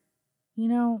was,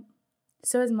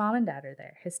 so his mom and dad are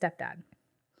there, his stepdad.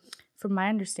 From my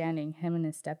understanding, him and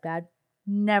his stepdad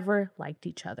never liked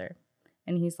each other.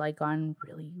 And he's like gone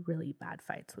really, really bad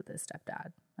fights with his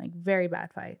stepdad, like very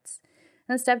bad fights.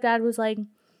 And the stepdad was like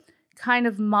kind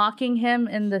of mocking him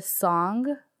in this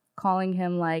song, calling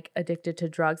him like addicted to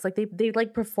drugs. Like they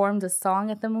like performed a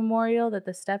song at the memorial that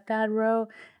the stepdad wrote,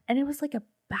 and it was like a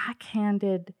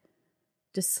backhanded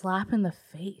just slap in the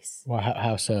face. Well,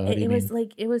 how so? How do you mean?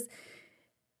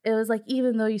 It was like,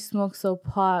 even though you smoke so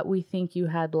pot, we think you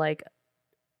had like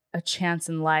a chance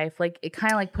in life. Like it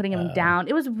kind of like putting him down.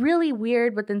 It was really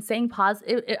weird, but then saying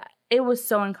positive. It was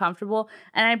so uncomfortable.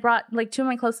 And I brought like two of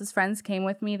my closest friends came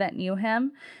with me that knew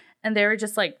him, and they were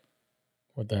just like,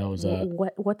 what the hell was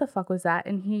that? What the fuck was that?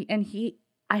 And he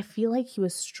I feel like he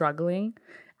was struggling.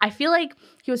 I feel like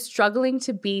he was struggling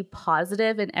to be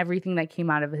positive, and everything that came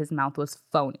out of his mouth was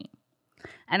phony.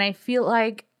 And I feel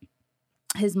like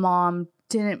his mom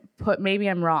didn't put, maybe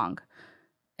I'm wrong,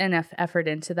 enough effort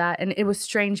into that. And it was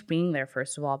strange being there,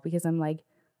 first of all, because I'm like,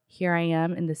 here I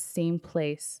am in the same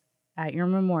place at your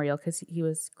memorial, because he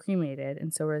was cremated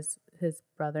and so was his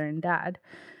brother and dad.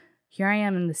 Here I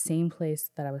am in the same place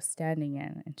that I was standing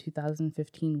in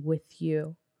 2015 with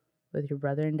you, with your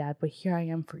brother and dad, but here I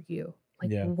am for you.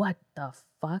 Like, What the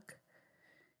fuck?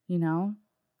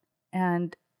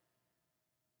 And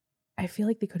I feel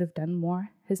like they could have done more.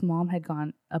 His mom had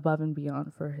gone above and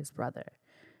beyond for his brother.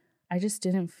 I just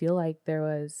didn't feel like there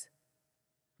was...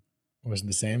 It wasn't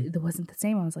the same? It wasn't the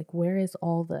same. I was like, where is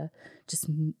all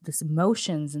this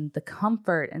emotions and the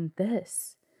comfort and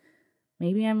this?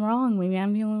 Maybe I'm wrong. Maybe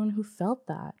I'm the only one who felt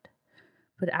that.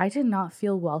 But I did not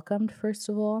feel welcomed, first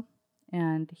of all.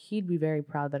 And he'd be very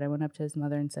proud that I went up to his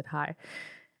mother and said hi.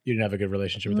 You didn't have a good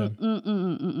relationship with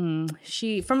them?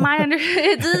 She, from my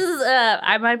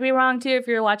I might be wrong too if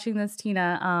you're watching this,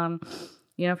 Tina.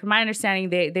 From my understanding,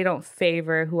 they don't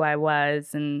favor who I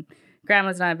was. And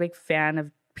Grandma's not a big fan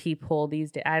of people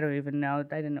these days. I don't even know.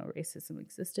 I didn't know racism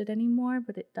existed anymore,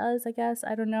 but it does, I guess.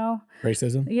 I don't know.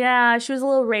 Racism? Yeah, she was a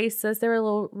little racist. They were a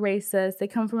little racist. They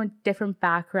come from a different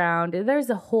background. There's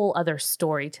a whole other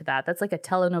story to that. That's like a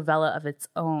telenovela of its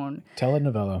own.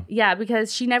 Telenovela? Yeah,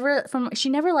 because she never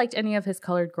liked any of his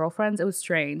colored girlfriends. It was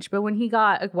strange. But when he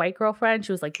got a white girlfriend,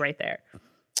 she was like right there.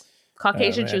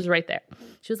 Caucasian, she was right there.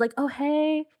 She was like, oh,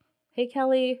 hey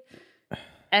Kelly.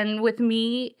 And with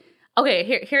me...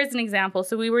 Okay, here's an example.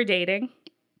 So we were dating,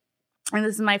 and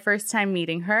this is my first time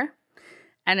meeting her,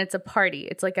 and it's a party.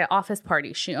 It's like an office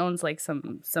party. She owns like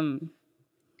some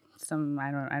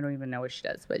I don't even know what she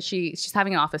does, but she's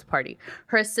having an office party.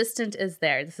 Her assistant is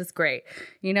there. This is great.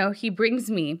 He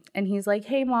brings me, and he's like,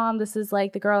 "Hey, Mom, this is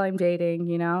like the girl I'm dating."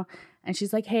 And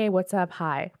she's like, "Hey, what's up?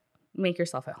 Hi, make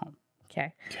yourself at home."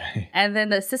 Okay. And then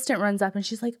the assistant runs up and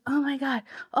she's like, oh my God,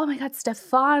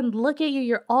 Stefan, look at you.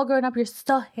 You're all grown up. You're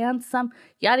still handsome,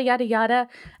 yada, yada, yada.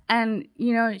 And,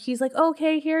 he's like,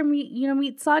 okay, here,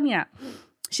 meet Sania.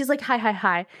 She's like,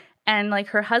 hi. And like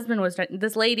her husband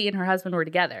this lady and her husband were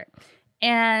together.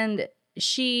 And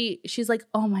she's like,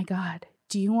 oh my God,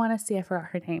 do you want to see? I forgot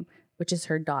her name, which is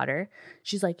her daughter.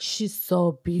 She's like, she's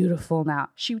so beautiful now.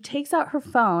 She takes out her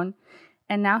phone,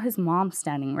 and now his mom's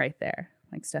standing right there.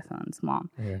 Like Stefan's mom.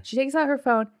 Okay. She takes out her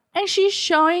phone and she's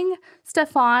showing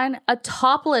Stefan a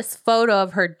topless photo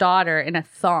of her daughter in a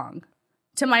thong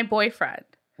to my boyfriend.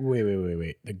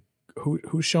 Wait.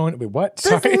 Who's showing? Wait, what? This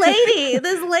Sorry.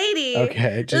 lady.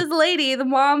 Okay. This lady, the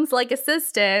mom's like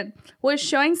assistant, was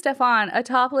showing Stefan a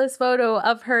topless photo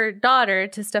of her daughter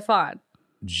to Stefan.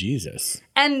 Jesus.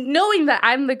 And knowing that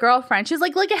I'm the girlfriend, she's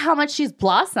like, look at how much she's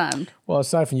blossomed. Well,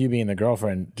 aside from you being the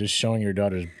girlfriend, just showing your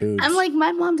daughter's boobs. I'm like,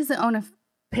 my mom doesn't own a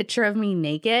picture of me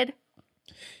naked.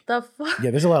 The fuck?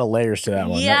 Yeah, there's a lot of layers to that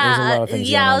one. Yeah. There's a lot of things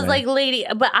going I on was there. like, lady.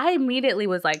 But I immediately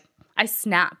was like, I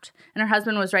snapped. And her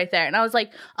husband was right there. And I was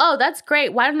like, oh, that's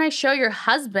great. Why didn't I show your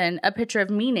husband a picture of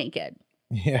me naked?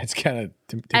 Yeah, it's kind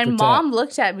of. And mom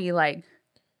looked at me like.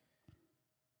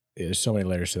 Yeah, there's so many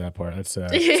layers to that part. That's. So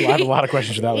I have a lot of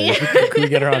questions for that later. Can we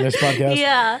get her on this podcast?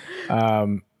 Yeah.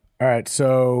 All right.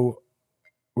 So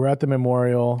we're at the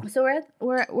memorial. So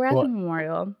we're at the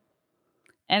memorial.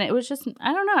 And it was just,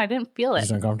 I don't know. I didn't feel it.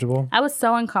 Just uncomfortable? I was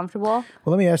so uncomfortable.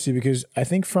 Well, let me ask you, because I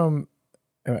think from,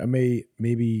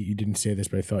 maybe you didn't say this,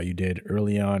 but I thought you did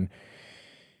early on.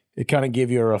 It kind of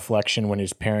gave you a reflection when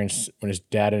his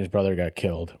dad and his brother got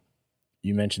killed.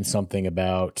 You mentioned something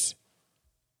about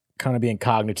kind of being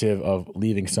cognitive of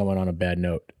leaving someone on a bad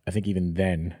note. I think even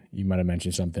then you might have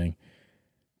mentioned something.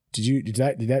 Did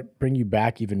that bring you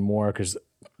back even more? Because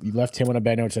you left him on a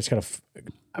bad note. So that's kind of,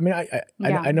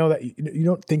 I know that you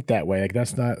don't think that way. Like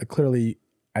that's not clearly.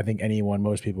 I think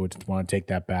most people would want to take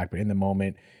that back. But in the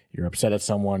moment, you're upset at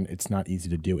someone. It's not easy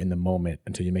to do in the moment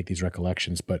until you make these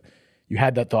recollections. But you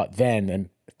had that thought then, and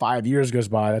 5 years goes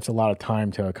by. That's a lot of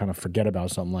time to kind of forget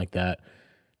about something like that.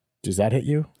 Does that hit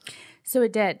you? So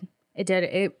it did. It did.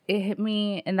 It hit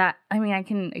me, and that, I mean, I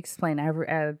can explain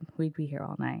we'd be here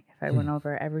all night if I went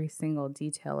over every single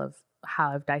detail of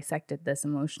how I've dissected this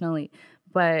emotionally.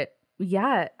 But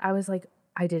yeah, I was like,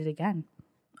 I did it again.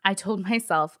 I told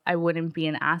myself I wouldn't be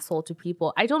an asshole to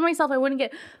people. I told myself I wouldn't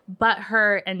get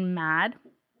butthurt and mad.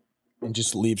 And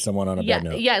just leave someone on a bad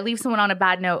note. Yeah, leave someone on a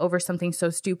bad note over something so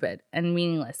stupid and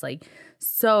meaningless. Like,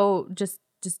 so just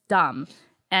dumb,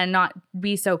 and not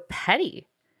be so petty.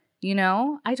 You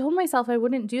know, I told myself I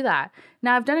wouldn't do that.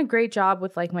 Now, I've done a great job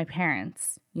with like my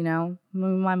parents, you know,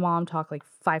 my mom talked like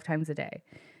 5 times a day,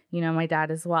 you know, my dad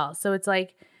as well. So it's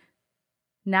like,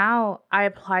 now I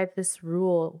apply this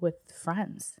rule with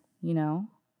friends, you know,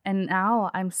 and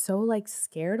now I'm so like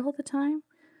scared all the time.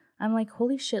 I'm like,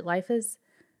 holy shit, life has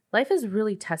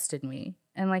really tested me.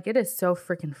 And like, it is so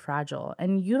freaking fragile.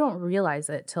 And you don't realize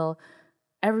it till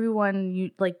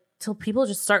till people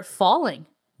just start falling.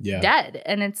 Yeah. Dead.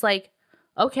 And it's like,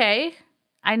 okay,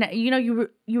 I know, you know,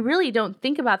 you really don't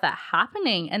think about that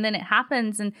happening, and then it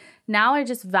happens. And now I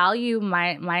just value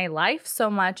my life so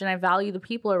much, and I value the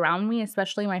people around me,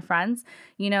 especially my friends.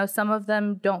 You know, some of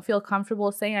them don't feel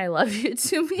comfortable saying I love you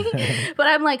to me, but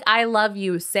I'm like, I love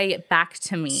you, say it back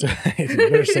to me. So, you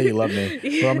better say you love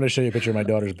me, or I'm going to show you a picture of my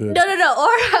daughter's boobs. No. Or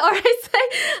I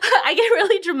say, I get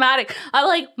really dramatic. I'm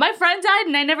like, my friend died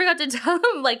and I never got to tell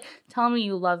him, like, tell me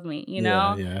you love me, you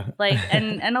know? Yeah. Like,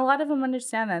 and a lot of them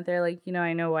understand that. They're like, you know,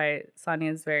 I know why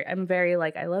Sania is I'm very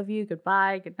like, I love you,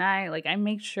 goodbye, good night. Like, I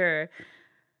make sure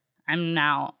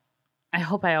I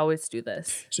hope I always do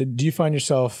this. So do you find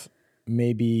yourself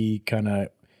maybe kind of,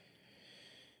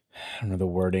 I don't know the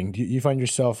wording, do you find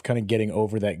yourself kind of getting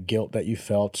over that guilt that you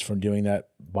felt from doing that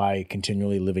by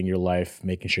continually living your life,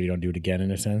 making sure you don't do it again in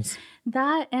a sense?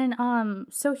 That, and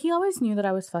so he always knew that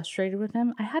I was frustrated with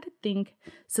him. I had to think,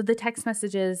 so the text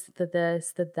messages,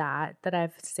 that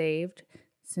I've saved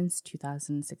since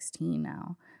 2016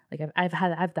 now. Like I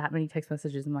have that many text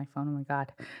messages in my phone. Oh my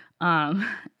God.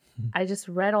 I just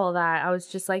read all that. I was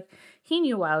just like, he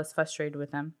knew why I was frustrated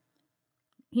with him.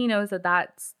 He knows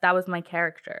that was my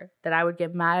character, that I would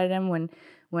get mad at him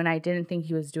when I didn't think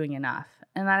he was doing enough.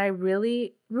 And that I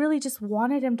really, really just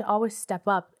wanted him to always step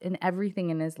up in everything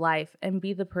in his life and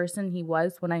be the person he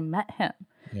was when I met him.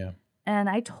 Yeah. And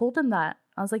I told him that.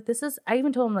 I was like, I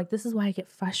even told him, like, this is why I get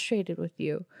frustrated with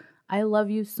you. I love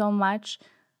you so much.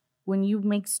 When you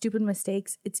make stupid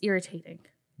mistakes, it's irritating.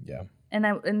 Yeah. And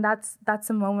that's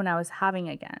a moment I was having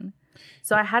again.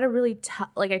 So I had to really,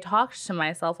 I talked to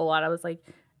myself a lot. I was like,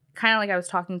 kind of like I was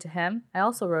talking to him. I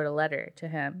also wrote a letter to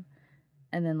him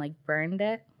and then like burned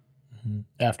it. Mm-hmm.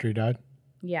 After he died?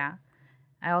 Yeah.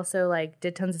 I also like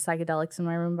did tons of psychedelics in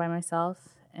my room by myself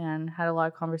and had a lot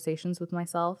of conversations with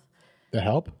myself. That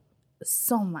help?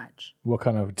 So much. What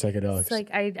kind of psychedelics? So, like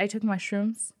I took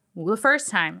mushrooms. Well, the first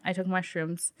time I took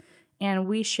mushrooms, and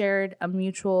we shared a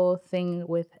mutual thing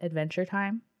with Adventure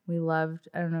Time. We loved,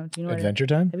 I don't know, do you know Adventure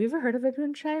Time? Have you ever heard of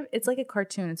Adventure Time? It's like a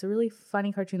cartoon. It's a really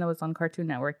funny cartoon that was on Cartoon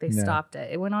Network. They stopped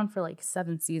it. It went on for like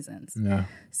 7 seasons. No.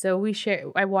 So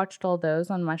I watched all those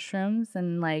on mushrooms,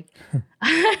 and like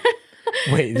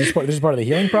Wait, this is part of the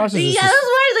healing process? Yeah, this is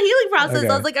part of the healing process. Okay.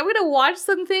 I was like, I'm going to watch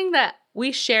something that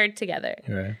we shared together.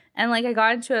 Right. And like I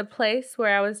got into a place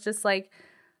where I was just like,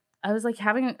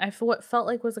 what felt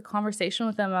like was a conversation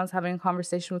with them. I was having a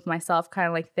conversation with myself, kind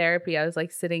of like therapy. I was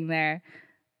like sitting there,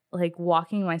 like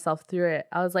walking myself through it.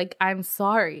 I was like, I'm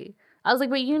sorry. I was like,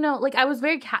 but like I was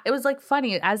it was like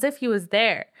funny, as if he was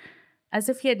there, as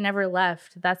if he had never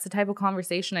left. That's the type of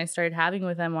conversation I started having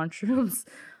with him on shrooms.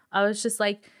 I was just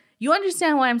like, you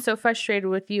understand why I'm so frustrated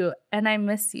with you, and I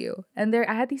miss you. And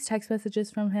I had these text messages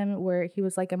from him where he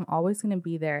was like, I'm always going to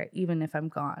be there, even if I'm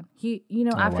gone. He,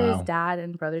 after his dad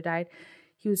and brother died,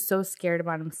 he was so scared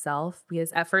about himself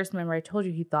because at first, remember I told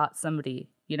you he thought somebody,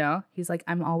 he's like,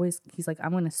 I'm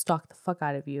going to stalk the fuck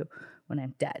out of you when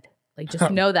I'm dead. Like,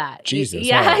 just know that. Jesus.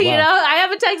 Yeah, wow. I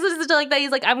have a text message like that. He's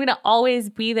like, I'm going to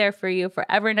always be there for you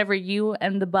forever and ever, you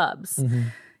and the bubs.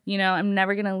 Mm-hmm. I'm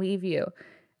never going to leave you.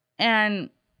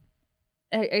 And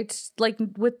it's like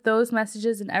with those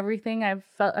messages and everything,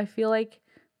 I feel like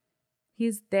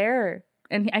he's there,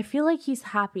 and I feel like he's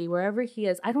happy wherever he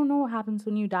is. I don't know what happens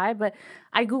when you die, but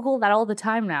I Google that all the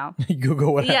time now.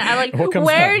 Google what? Yeah, like what comes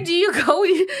where up? do you go?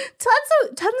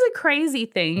 Tons of crazy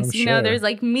things. I'm sure. There's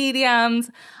like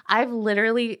mediums. I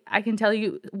can tell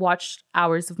you, watched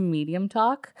hours of medium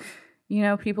talk.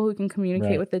 People who can communicate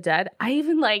Right. with the dead. I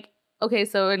even okay,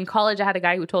 so in college I had a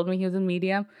guy who told me he was a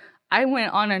medium. I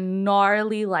went on a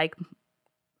gnarly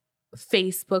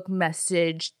Facebook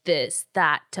message, this,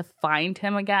 that, to find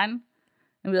him again.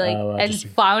 And be like, and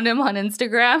found him on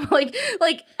Instagram. like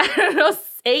I don't know,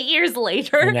 8 years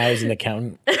later. And now he's an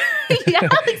accountant. Yeah,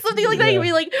 like something like that.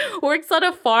 He works on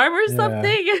a farm or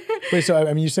something. Wait, so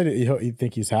I mean, you said you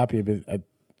think he's happy, but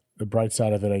the bright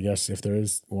side of it, I guess, if there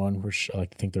is one, which I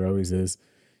like to think there always is,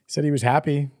 he said he was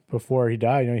happy before he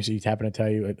died. He happened to tell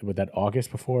you with that August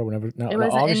before, whenever. No, it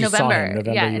was August in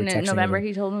November. Yeah, in November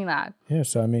he told me that. Yeah,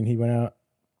 so I mean, he went out.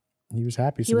 He was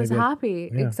happy. He was happy,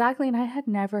 exactly. And I had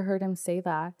never heard him say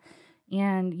that.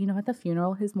 And at the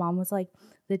funeral, his mom was like,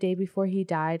 the day before he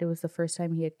died, it was the first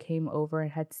time he had came over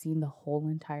and had seen the whole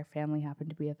entire family happen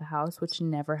to be at the house, which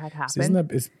never had happened.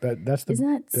 Isn't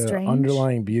that the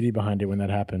underlying beauty behind it when that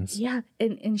happens? Yeah,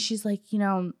 and she's like,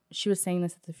 she was saying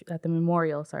this at the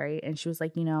memorial, sorry, and she was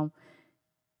like,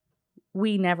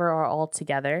 we never are all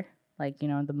together, like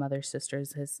the mother,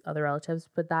 sisters, his other relatives,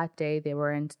 but that day they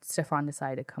were, and Stefan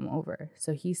decided to come over,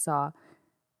 so he saw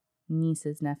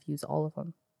nieces, nephews, all of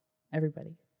them,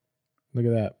 everybody. Look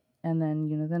at that. And then,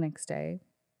 the next day,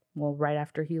 well, right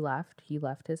after he left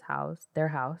his house, their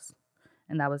house,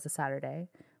 and that was a Saturday.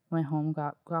 Went home,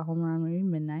 got home around maybe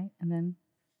midnight, and then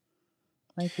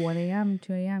like 1 a.m.,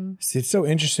 2 a.m. See, it's so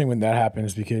interesting when that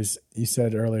happens because you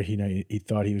said earlier, he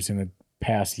thought he was going to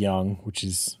pass young, which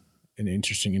is an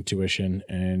interesting intuition,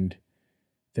 and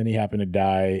then he happened to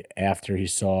die after he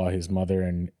saw his mother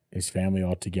and his family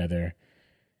all together.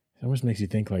 It almost makes you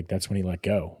think like that's when he let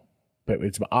go. But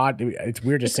it's odd. It's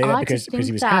weird to say that because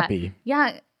he was happy.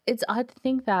 Yeah, it's odd to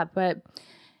think that. But,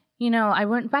 I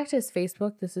went back to his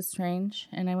Facebook. This is strange.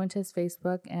 And I went to his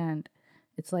Facebook, and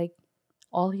it's like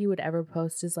all he would ever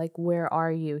post is like, where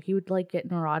are you? He would like get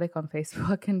neurotic on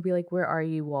Facebook and be like, where are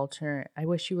you, Walter? I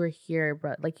wish you were here.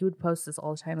 But like he would post this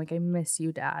all the time. Like, I miss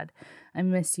you, Dad. I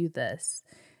miss you this.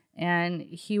 And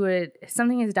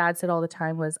something his dad said all the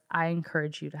time was, I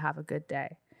encourage you to have a good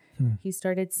day. He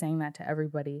started saying that to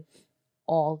everybody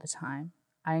all the time.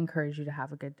 I encourage you to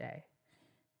have a good day.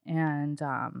 And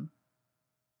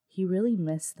he really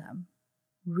missed them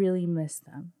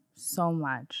so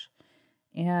much.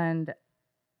 And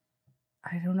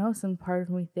I don't know, some part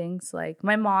of me thinks like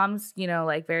my mom's,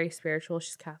 like very spiritual.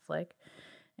 She's Catholic,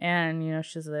 and,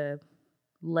 she's a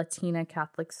Latina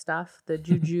Catholic stuff, the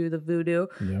juju, the voodoo.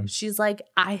 Yeah. She's like,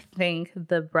 I think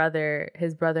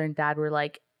his brother and dad were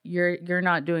like, you're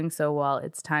not doing so well.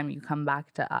 It's time you come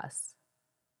back to us.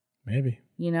 Maybe.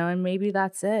 And maybe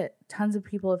that's it. Tons of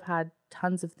people have had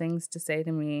tons of things to say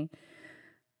to me.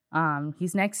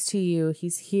 He's next to you.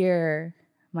 He's here.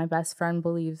 My best friend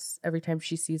believes every time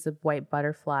she sees a white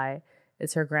butterfly,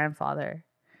 it's her grandfather.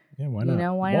 Yeah, why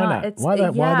not? Why not? Why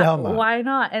the hell not? Why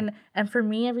not? And for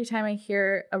me, every time I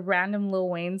hear a random Lil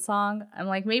Wayne song, I'm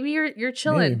like, maybe you're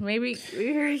chilling. Maybe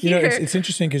you're here. It's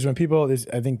interesting because when people,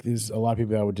 I think there's a lot of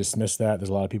people that would dismiss that. There's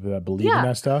a lot of people that believe in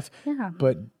that stuff. Yeah.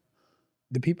 But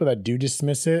the people that do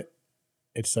dismiss it,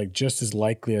 it's like just as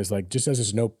likely as like, just as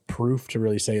there's no proof to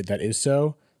really say that is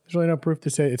so, there's really no proof to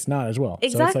say it's not as well.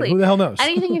 Exactly. So it's like, who the hell knows?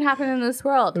 Anything can happen in this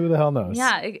world. Who the hell knows?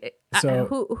 Yeah.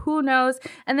 So who knows?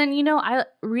 And then,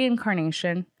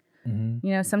 reincarnation,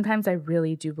 sometimes I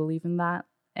really do believe in that.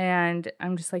 And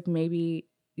I'm just like, maybe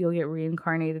you'll get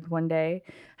reincarnated one day.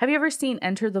 Have you ever seen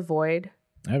Enter the Void?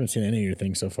 I haven't seen any of your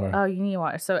things so far. Oh, you need to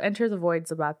watch. So Enter the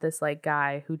Void's about this like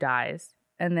guy who dies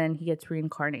and then he gets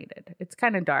reincarnated. It's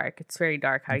kind of dark. It's very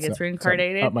dark how he gets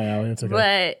reincarnated. Up my alley. It's okay.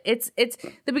 But it's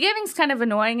the beginning's kind of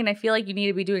annoying, and I feel like you need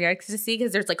to be doing ecstasy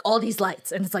because there's like all these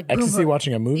lights and it's like ecstasy boom, boom.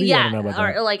 Watching a movie. Yeah, I don't know about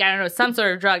that. or like I don't know, some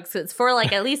sort of drug. So it's for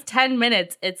like at least 10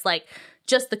 minutes. It's like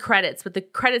just the credits, but the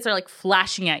credits are like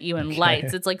flashing at you in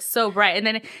lights. It's like so bright, and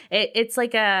then it's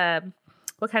like a.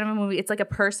 What kind of a movie? It's like a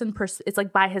person. It's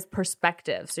like by his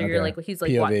perspective. So you're like, he's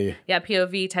like, POV.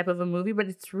 POV type of a movie, but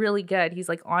it's really good. He's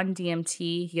like on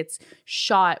DMT. He gets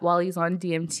shot while he's on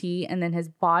DMT, and then his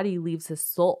body leaves his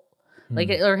soul,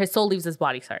 or his soul leaves his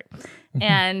body. Sorry,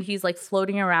 and he's like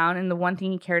floating around. And the one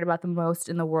thing he cared about the most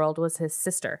in the world was his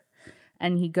sister.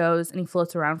 And he goes and he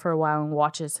floats around for a while and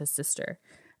watches his sister.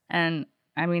 And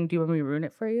I mean, do you want me to ruin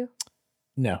it for you?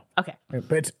 No. Okay.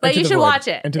 But you should watch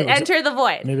it. Enter the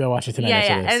Void. Maybe I'll watch it tonight.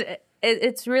 Yeah. And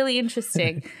it's really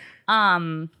interesting.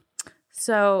 So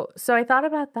I thought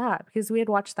about that because we had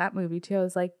watched that movie too. I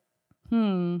was like,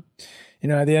 You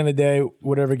know, at the end of the day,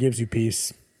 whatever gives you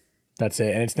peace, that's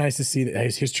it. And it's nice to see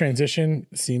that his transition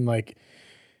seemed like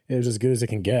it was as good as it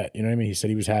can get. You know what I mean? He said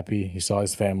he was happy. He saw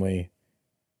his family.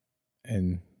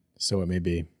 And so it may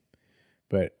be.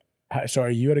 But so are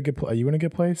you in a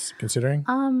good place considering?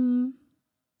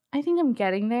 I think I'm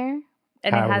getting there.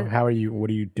 And how are you? What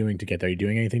are you doing to get there? Are you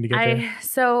doing anything to get there?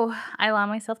 So I allow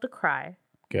myself to cry.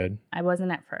 Good. I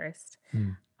wasn't at first.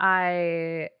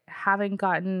 I haven't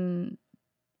gotten.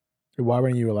 Why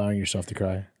weren't you allowing yourself to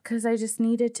cry? Because I just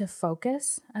needed to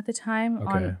focus at the time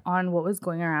on what was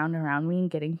going around me and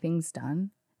getting things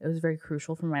done. It was very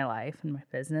crucial for my life and my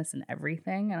business and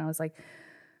everything. And I was like,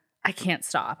 I can't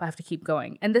stop. I have to keep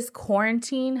going. And this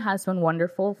quarantine has been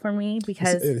wonderful for me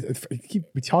because...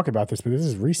 We talk about this, but this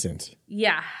is recent.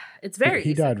 Yeah, it's very recent.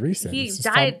 He died recent. He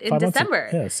died in December.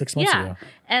 Yeah, 6 months ago.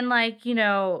 And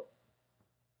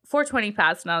 420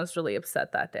 passed and I was really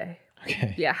upset that day.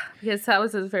 Okay. Yeah, because that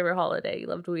was his favorite holiday. He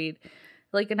loved weed.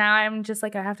 Now I'm just I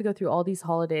have to go through all these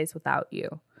holidays without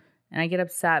you. And I get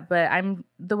upset. But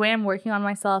the way I'm working on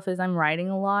myself is I'm writing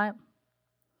a lot.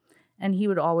 And he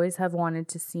would always have wanted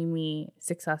to see me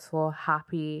successful,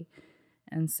 happy.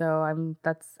 And so I'm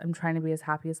trying to be as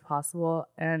happy as possible.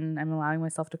 And I'm allowing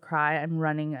myself to cry. I'm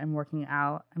running, I'm working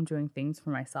out, I'm doing things for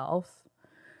myself.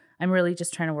 I'm really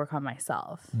just trying to work on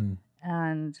myself.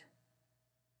 And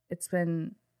it's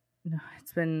been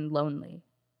lonely.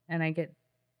 And I get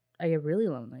really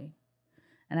lonely.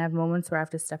 And I have moments where I have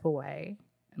to step away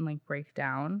and break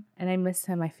down. And I miss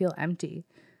him. I feel empty.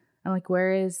 I'm like,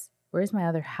 where's my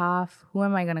other half? Who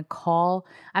am I going to call?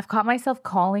 I've caught myself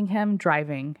calling him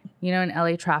driving, in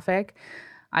LA traffic.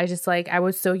 I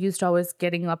was so used to always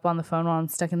getting up on the phone while I'm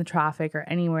stuck in the traffic or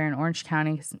anywhere in Orange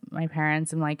County. 'Cause my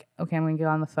parents, I'm like, okay, I'm going to get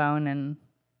on the phone and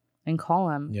call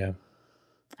him. Yeah.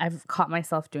 I've caught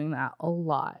myself doing that a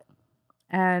lot.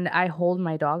 And I hold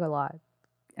my dog a lot.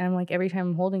 And I'm like, every time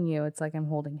I'm holding you, it's like I'm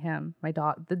holding him.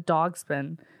 The dog's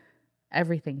been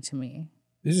everything to me.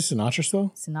 Is it Sinatra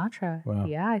still? Sinatra. Wow.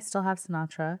 Yeah, I still have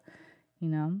Sinatra.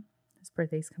 His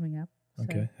birthday's coming up. So.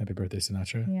 Okay. Happy birthday,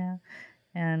 Sinatra. Yeah.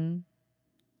 And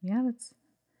yeah,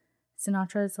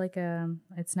 Sinatra is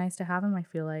it's nice to have him. I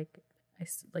feel and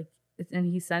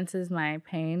he senses my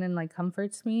pain and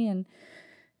comforts me. And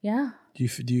yeah. Do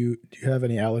you have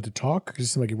any outlet to talk? Because it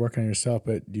seems like you're working on yourself,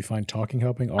 but do you find talking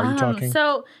helping? Are you talking?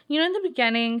 So, in the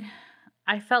beginning,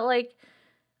 I felt like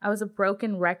I was a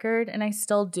broken record, and I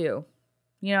still do.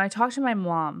 I talk to my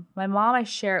mom. My mom, I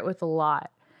share it with a lot.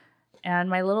 And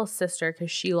my little sister, because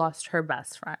she lost her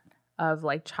best friend of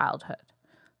childhood.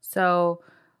 So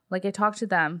I talk to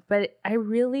them. But I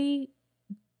really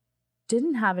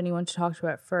didn't have anyone to talk to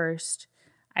at first.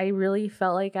 I really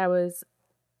felt like I was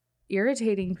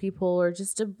irritating people or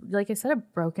just, a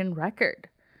broken record.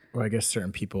 Well, I guess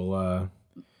certain people,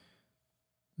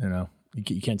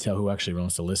 you can't tell who actually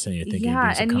wants to listen. You're thinking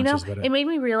yeah, being subconscious about it. It made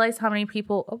me realize how many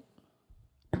people... Oh.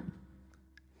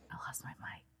 My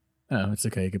mic. Oh, it's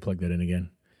okay. You can plug that in again.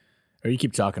 Or you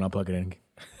keep talking, I'll plug it in.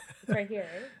 It's right here,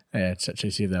 right? Yeah,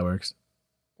 check, see if that works.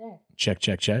 There. Check.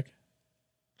 Check.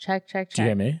 Do you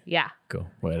hear me? Yeah. Cool.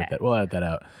 We'll edit that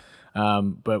out.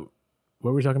 But what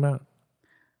were we talking about?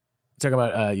 Talking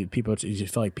about people. You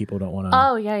feel like people don't want to.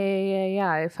 Oh yeah.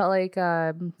 I felt like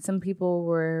some people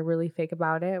were really fake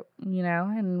about it,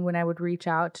 and when I would reach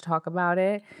out to talk about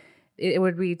it, it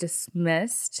would be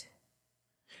dismissed.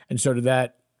 And so did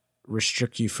that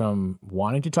restrict you from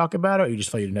wanting to talk about it, or you just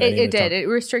felt you didn't? It did. It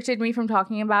restricted me from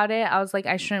talking about it. I was like,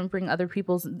 I shouldn't bring other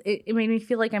people's. It made me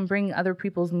feel like I'm bringing other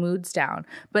people's moods down.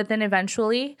 But then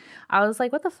eventually, I was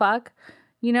like, what the fuck?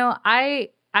 You know,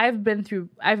 I've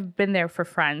been there for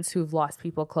friends who've lost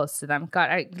people close to them.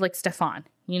 God, like Stefan,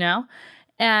 you know?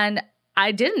 And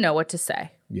I didn't know what to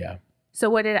say. Yeah.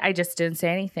 So I just didn't say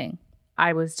anything.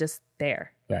 I was just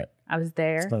there. Right. I was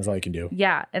there. That's all you can do.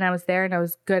 Yeah. And I was there and I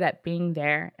was good at being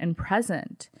there and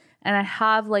present. And I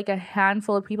have like a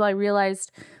handful of people I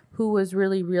realized who was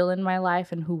really real in my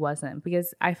life and who wasn't,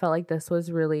 because I felt like this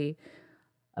was really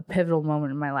a pivotal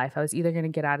moment in my life. I was either going to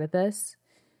get out of this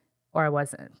or I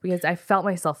wasn't, because I felt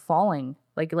myself falling,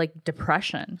 like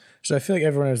depression. So I feel like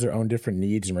everyone has their own different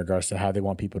needs in regards to how they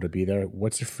want people to be there.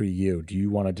 What's it for you? Do you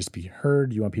want to just be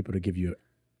heard? Do you want people to give you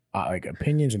like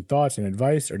opinions and thoughts and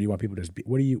advice, or do you want people to just be,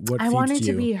 I wanted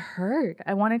to be heard.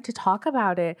 I wanted to talk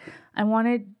about it. I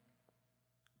wanted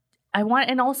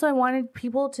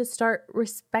people to start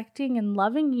respecting and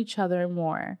loving each other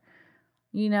more,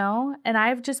 you know? And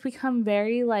I've just become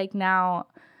very like now,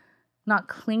 not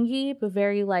clingy, but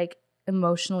very like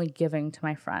emotionally giving to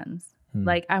my friends.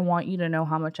 Like, I want you to know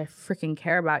how much I freaking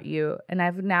care about you. And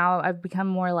I've become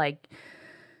more like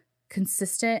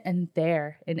consistent and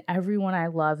there in everyone I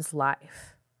love's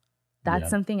life. That's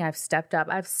something I've stepped up.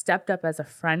 I've stepped up as a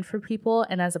friend for people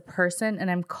and as a person, and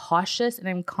I'm cautious and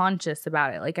I'm conscious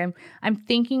about it. Like I'm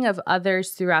thinking of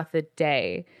others throughout the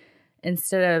day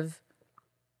instead of,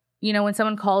 you know, when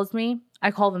someone calls me,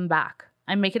 I call them back.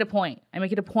 I make it a point. I'm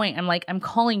like, I'm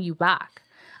calling you back.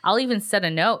 I'll even set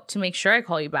a note to make sure I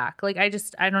call you back. Like, I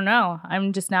don't know.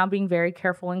 I'm just now being very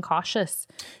careful and cautious.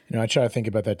 You know, I try to think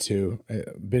about that too.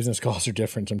 Business calls are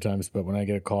different sometimes, but when I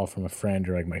get a call from a friend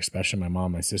or like especially my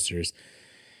mom, my sisters,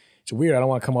 it's weird. I don't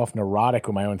want to come off neurotic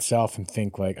with my own self and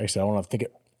think like I said, I don't want to think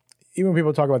it. Even when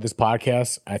people talk about this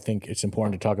podcast, I think it's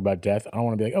important to talk about death. I don't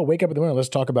want to be like, oh, wake up in the morning, let's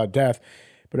talk about death.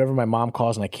 But whenever my mom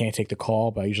calls and I can't take the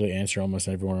call, but I usually answer almost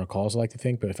every one of her calls, I like to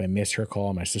think. But if I miss her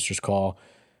call, my sister's call,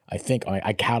 I think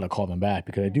I gotta call them back,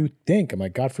 because I do think, I'm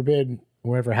like, God forbid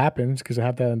whatever happens, because I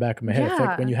have that in the back of my head. I feel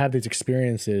like when you have these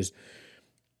experiences,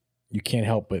 you can't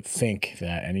help but think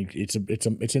that, and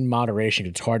it's in moderation.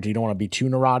 It's hard. You don't want to be too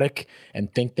neurotic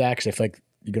and think that, because I feel like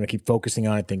you're gonna keep focusing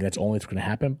on it, thinking that's only what's gonna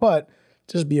happen. But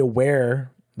just be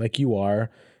aware, like you are,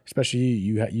 especially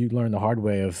you learn the hard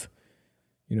way of,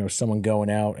 you know, someone going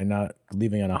out and not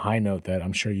leaving on a high note that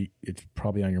I'm sure it's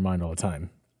probably on your mind all the time,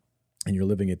 and you're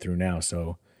living it through now.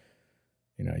 So,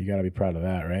 you know, you got to be proud of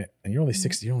that, right? And you're only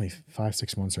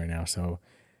 5-6 months right now, so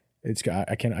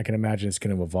I can imagine it's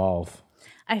going to evolve.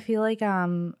 I feel like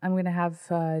I'm going to have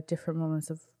different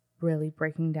moments of really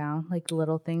breaking down. Like,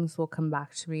 little things will come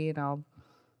back to me and I'll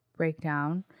break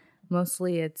down.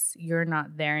 Mostly it's, you're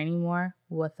not there anymore.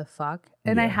 What the fuck?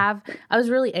 And I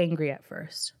was really angry at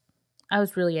first. I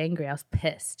was really angry. I was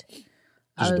pissed.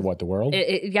 The world?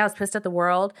 I was pissed at the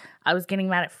world. I was getting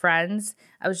mad at friends.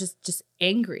 I was just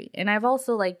angry. And I've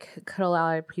also like cut a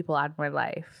lot of people out of my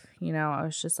life. You know, I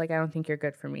was just like, I don't think you're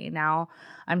good for me. Now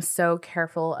I'm so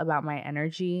careful about my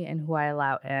energy and who I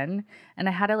allow in. And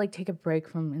I had to like take a break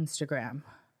from Instagram.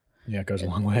 Yeah, it goes a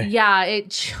long way. Yeah,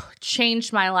 it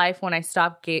changed my life when I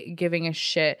stopped giving a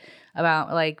shit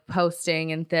about like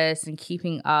posting and this and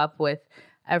keeping up with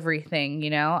everything, you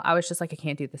know? I was just like, I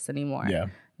can't do this anymore. Yeah.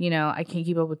 You know, I can't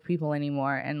keep up with people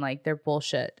anymore, and like they're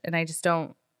bullshit. And I just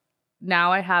don't.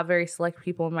 Now I have very select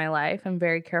people in my life. I'm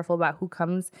very careful about who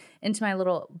comes into my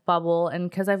little bubble, and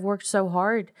because I've worked so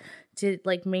hard to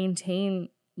like maintain,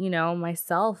 you know,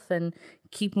 myself and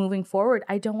keep moving forward,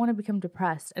 I don't want to become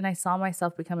depressed. And I saw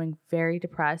myself becoming very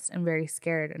depressed and very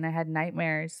scared, and I had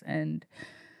nightmares, and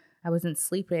I wasn't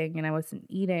sleeping and I wasn't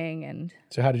eating. And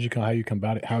so how do you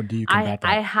combat it? How do you combat that?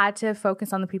 I had to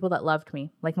focus on the people that loved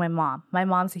me, like my mom. My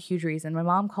mom's a huge reason. My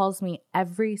mom calls me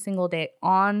every single day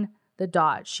on the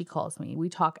dot. She calls me. We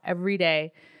talk every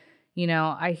day. You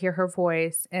know, I hear her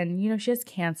voice, and, you know, she has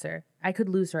cancer. I could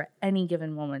lose her at any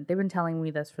given moment. They've been telling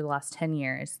me this for the last 10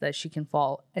 years, that she can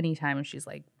fall anytime. And she's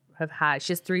like,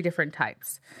 she has 3 different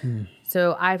types.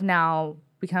 So I've now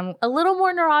become a little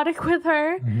more neurotic with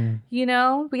her, you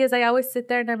know, because I always sit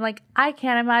there and I'm like, I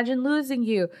can't imagine losing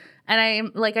you. And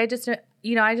I'm like, I just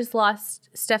lost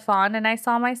Stefan, and I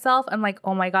saw myself. I'm like,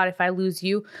 oh my God, if I lose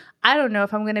you, I don't know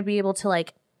if I'm going to be able to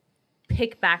like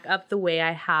pick back up the way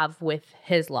I have with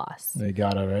his loss. They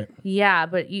got it, right? Yeah,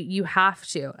 but you have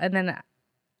to. And then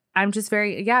I'm just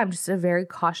a very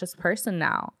cautious person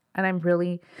now. And I'm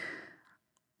really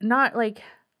not like,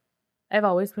 I've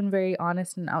always been very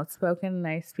honest and outspoken, and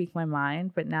I speak my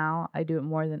mind, but now I do it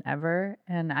more than ever,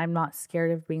 and I'm not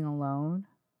scared of being alone,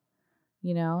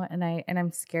 you know, and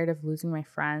I'm scared of losing my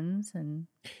friends and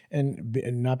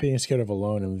not being scared of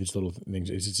alone and these little things.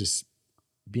 Is it just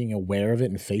being aware of it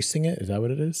and facing it? Is that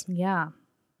what it is? Yeah.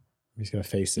 You just gotta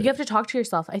face it. You have to talk to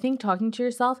yourself. I think talking to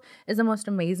yourself is the most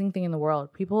amazing thing in the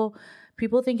world. People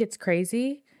think it's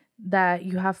crazy that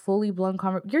you have fully blown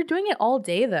You're doing it all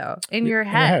day though in your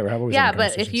head. Yeah,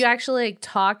 but if you actually like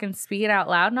talk and speak it out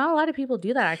loud, not a lot of people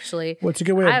do that actually. Well, it's a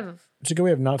good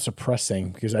way of not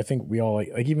suppressing, because I think we all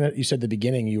like even you said at the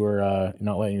beginning you were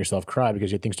not letting yourself cry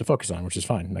because you had things to focus on, which is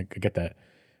fine. Like I get that.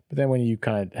 But then when you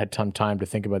kind of had some time to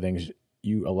think about things,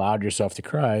 you allowed yourself to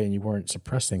cry and you weren't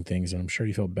suppressing things, and I'm sure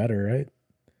you felt better, right?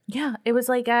 Yeah, it was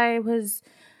like I was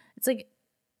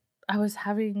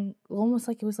having almost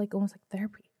like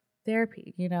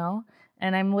therapy, you know?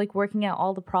 And I'm like working out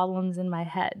all the problems in my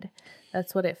head.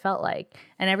 That's what it felt like.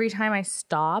 And every time I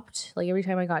stopped, like every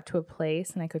time I got to a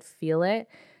place and I could feel it,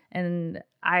 and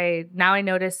I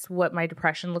notice what my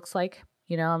depression looks like.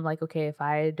 You know, I'm like, okay, if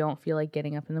I don't feel like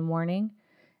getting up in the morning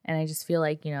and I just feel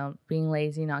like, you know, being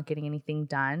lazy, not getting anything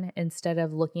done, instead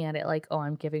of looking at it like, oh,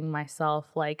 I'm giving myself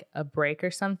like a break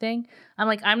or something. I'm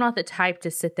like, I'm not the type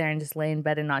to sit there and just lay in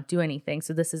bed and not do anything.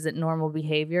 So this isn't normal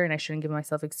behavior and I shouldn't give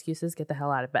myself excuses. Get the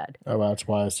hell out of bed. Oh, well, that's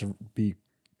why it's to be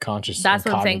conscious. That's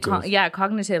what I'm saying.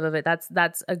 Cognitive of it.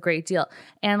 That's a great deal.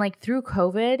 And like through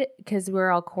COVID, because we're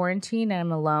all quarantined and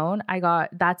I'm alone,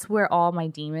 that's where all my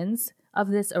demons of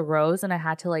this arose, and I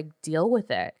had to like deal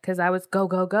with it because I was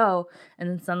go, and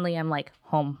then suddenly I'm like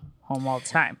home all the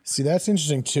time. See, that's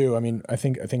interesting too. I mean, I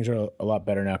think things are a lot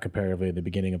better now comparatively at the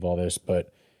beginning of all this,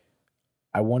 but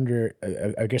I wonder,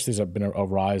 I guess there's been a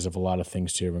rise of a lot of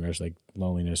things too, when there's like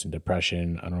loneliness and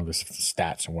depression. I don't know the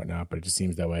stats and whatnot, but it just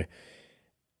seems that way.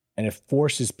 And it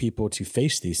forces people to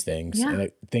face these things,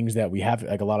 and things that we have,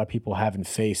 like a lot of people haven't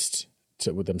faced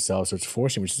with themselves. So it's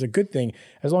forcing, which is a good thing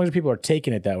as long as people are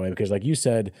taking it that way. Because like you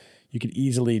said, you could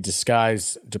easily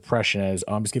disguise depression as,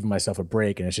 oh, I'm just giving myself a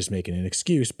break and it's just making an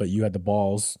excuse. But you had the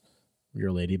balls, you're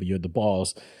a lady, but you had the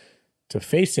balls to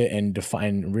face it and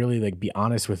define, really like be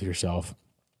honest with yourself.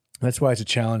 That's why it's a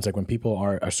challenge. Like when people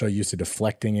are so used to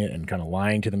deflecting it and kind of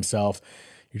lying to themselves,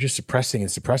 you're just suppressing,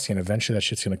 and eventually that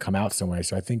shit's going to come out some way.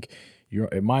 So I think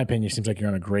in my opinion, it seems like you're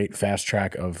on a great fast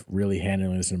track of really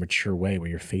handling this in a mature way where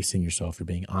you're facing yourself, you're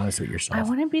being honest with yourself. I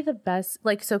want to be the best.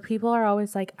 Like, so people are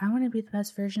always like, I want to be the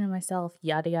best version of myself,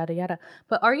 yada, yada, yada.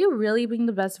 But are you really being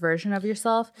the best version of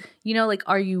yourself? You know, like,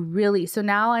 are you really? So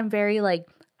now I'm very like,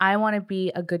 I want to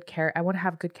be a good character. I want to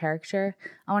have good character.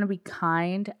 I want to be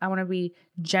kind. I want to be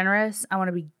generous. I want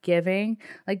to be giving.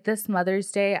 Like this Mother's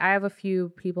Day, I have a few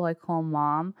people I call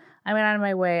mom. I went out of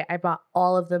my way. I bought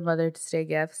all of the Mother's Day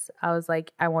gifts. I was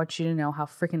like, I want you to know how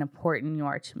freaking important you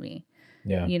are to me.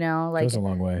 Yeah. You know, like, goes a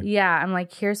long way. Yeah. I'm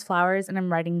like, here's flowers and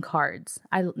I'm writing cards.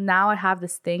 Now I have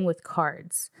this thing with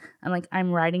cards. I'm like,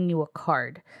 I'm writing you a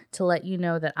card to let you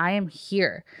know that I am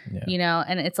here, you know?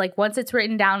 And it's like, once it's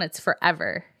written down, it's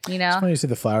forever, you know? It's funny you said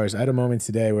the flowers. I had a moment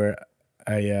today where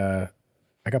I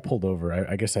got pulled over.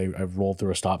 I guess I rolled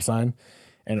through a stop sign.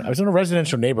 And I was in a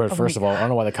residential neighborhood, first of all. I don't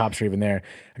know why the cops are even there.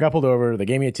 I got pulled over. They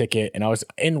gave me a ticket. And I was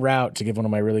en route to give one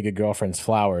of my really good girlfriends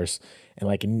flowers. And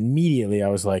like immediately I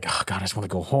was like, oh God, I just want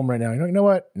to go home right now. You know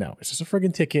what? No, it's just a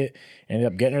friggin' ticket. I ended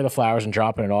up getting her the flowers and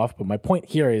dropping it off. But my point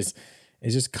here is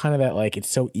just kind of that, like, it's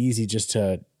so easy just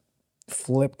to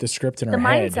flip the script in her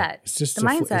head. Mindset. It's just the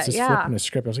mindset. It's just flipping the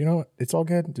script. I was like, you know what? It's all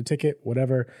good. The ticket,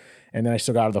 whatever. And then I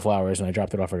still got her the flowers and I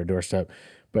dropped it off at her doorstep.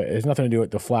 But it has nothing to do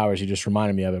with the flowers. You just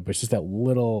reminded me of it. But it's just that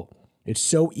little, it's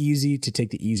so easy to take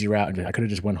the easy route. And I could have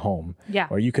just went home. Yeah.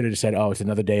 Or you could have just said, oh, it's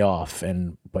another day off.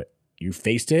 But you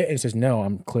faced it and it says, no,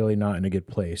 I'm clearly not in a good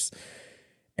place.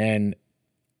 And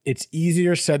it's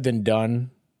easier said than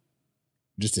done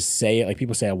just to say it. Like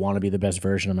people say, I want to be the best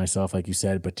version of myself, like you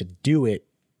said. But to do it,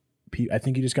 I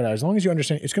think you just got to, as long as you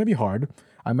understand, it's going to be hard.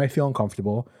 I might feel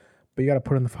uncomfortable. But you got to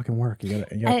put in the fucking work. You got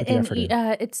to put the effort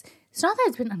in. It's not that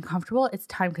it's been uncomfortable. It's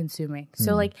time consuming.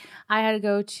 So like I had to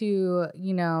go to,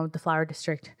 you know, the flower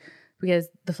district because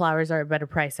the flowers are a better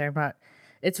price.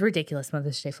 It's ridiculous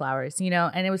Mother's Day flowers, you know,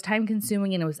 and it was time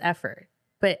consuming and it was effort.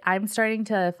 But I'm starting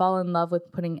to fall in love with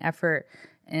putting effort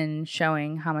and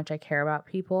showing how much I care about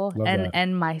people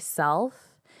and myself.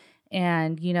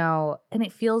 And, you know, and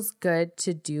it feels good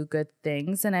to do good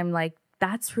things. And I'm like,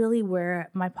 that's really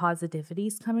where my positivity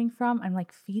is coming from. I'm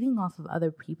like feeding off of other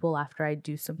people after I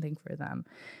do something for them.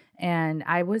 And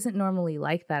I wasn't normally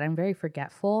like that. I'm very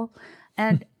forgetful.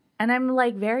 And and I'm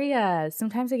like very,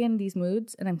 sometimes I get in these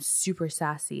moods and I'm super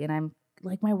sassy and I'm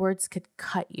like, my words could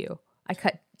cut you. I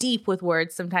cut deep with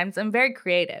words sometimes. I'm very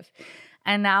creative.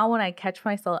 And now when I catch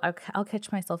myself, I'll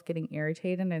catch myself getting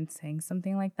irritated and saying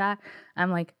something like that. I'm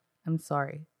like, I'm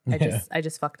sorry. I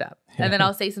just fucked up. And then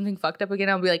I'll say something fucked up again.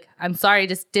 I'll be like, I'm sorry, I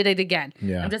just did it again.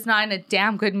 Yeah. I'm just not in a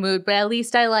damn good mood. But at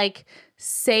least I like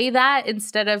say that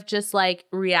instead of just like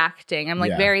reacting. I'm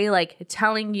like very like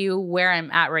telling you where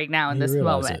I'm at right now in this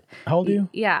moment. It. How old are you?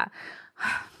 Yeah.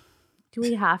 Do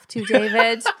we have to,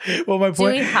 David? Well, my point. Do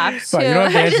we have to? Fine, you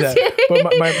don't have to answer that.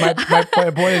 But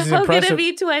my point is I'm impressive. gonna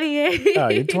be 28. Oh,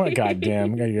 you're 20. God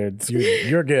damn,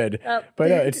 you're good. But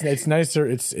no, it's nice.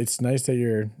 It's nice that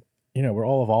you're. You know, we're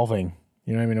all evolving.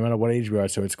 You know what I mean? No matter what age we are,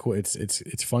 so it's cool.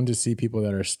 It's fun to see people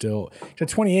that are still at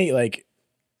 28. Like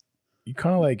you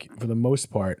kind of like for the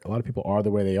most part, a lot of people are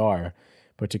the way they are,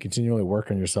 but to continually work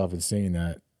on yourself and seeing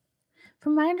that.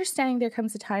 From my understanding, there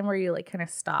comes a time where you like kind of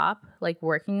stop like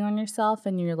working on yourself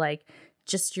and you're like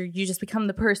you just become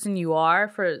the person you are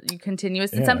for you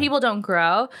continuous. And some people don't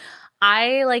grow.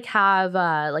 I like have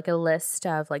like a list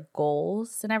of like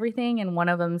goals and everything. And one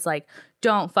of them's like,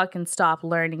 don't fucking stop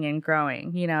learning and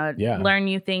growing, you know, learn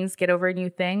new things, get over new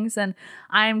things. And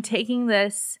I'm taking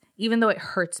this, even though it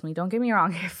hurts me, don't get me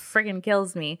wrong, it friggin'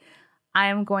 kills me.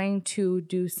 I'm going to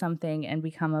do something and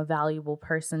become a valuable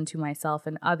person to myself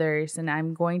and others. And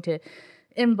I'm going to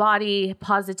embody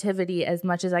positivity as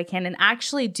much as I can and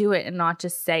actually do it and not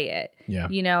just say it. Yeah.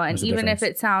 You know, and even if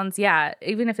it sounds,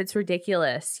 even if it's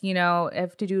ridiculous, you know,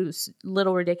 if to do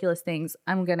little ridiculous things,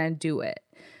 I'm going to do it,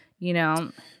 you know?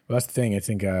 Well, that's the thing. I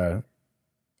think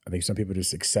some people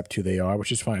just accept who they are,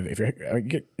 which is fine.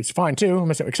 It's fine too.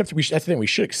 That's the thing. We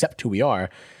should accept who we are,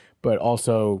 but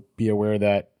also be aware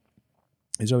that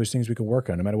there's always things we can work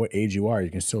on. No matter what age you are,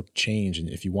 you can still change. And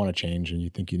if you want to change and you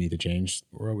think you need to change,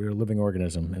 we're a living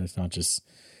organism, and it's not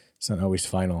always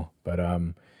final. But I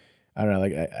don't know.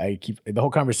 Like I keep the whole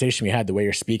conversation we had, the way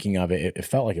you're speaking of it, it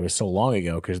felt like it was so long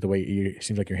ago because the way it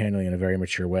seems like you're handling it in a very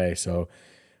mature way. So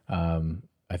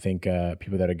I think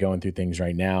people that are going through things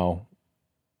right now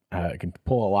can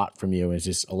pull a lot from you. Is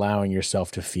just allowing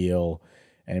yourself to feel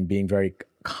and being very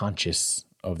conscious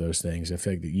of those things. I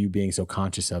feel like that you being so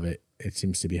conscious of it, it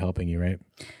seems to be helping you, right?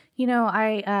 You know,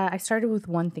 I started with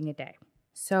one thing a day.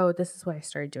 So this is what I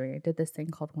started doing. I did this thing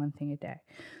called one thing a day.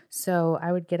 So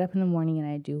I would get up in the morning and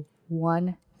I'd do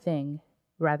one thing.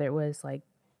 Rather it was like,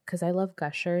 because I love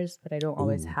Gushers, but I don't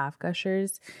always have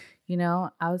Gushers. You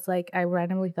know, I was like, I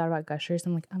randomly thought about Gushers.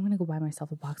 I'm like, I'm going to go buy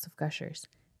myself a box of Gushers.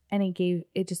 And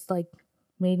it just like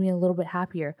made me a little bit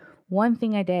happier. One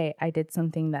thing a day, I did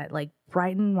something that like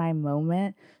brightened my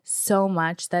moment so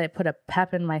much that it put a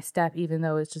pep in my step, even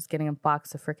though it was just getting a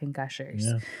box of freaking Gushers.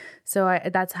 Yeah. So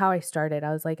that's how I started.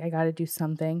 I was like, I got to do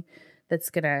something that's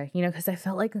gonna, you know, because I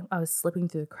felt like I was slipping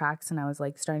through the cracks and I was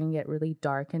like starting to get really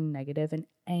dark and negative and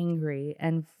angry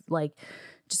and like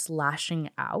just lashing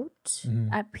out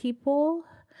at people.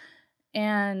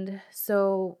 And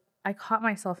so I caught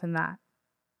myself in that.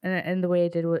 And the way I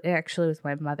did it actually was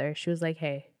my mother. She was like,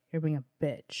 hey, you're being a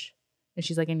bitch. And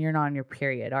she's like, and you're not on your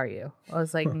period, are you? I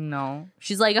was like, no.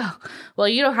 She's like, oh, well,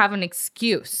 you don't have an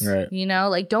excuse. Right. You know,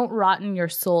 like, don't rot in your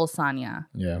soul, Sania.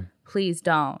 Yeah. Please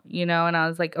don't, you know? And I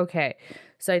was like, okay.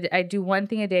 So I do one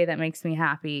thing a day that makes me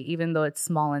happy, even though it's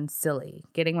small and silly.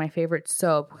 Getting my favorite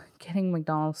soap, getting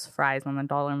McDonald's fries on the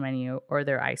 $1 menu, or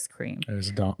their ice cream. There's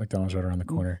a McDonald's right around the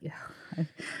corner.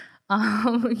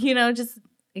 Yeah. You know, just...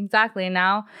 Exactly.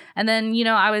 And then, you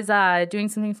know, I was doing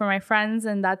something for my friends,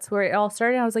 and that's where it all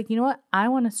started. I was like, you know what? I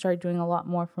want to start doing a lot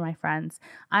more for my friends.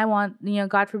 I want, you know,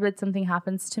 God forbid something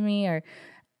happens to me or,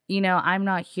 you know, I'm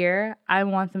not here. I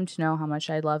want them to know how much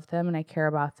I love them and I care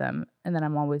about them, and that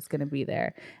I'm always going to be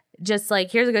there. Just like,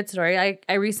 here's a good story.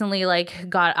 I recently like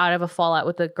got out of a fallout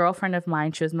with a girlfriend of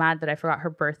mine. She was mad that I forgot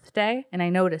her birthday. And I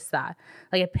noticed that.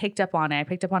 Like I picked up on it. I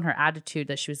picked up on her attitude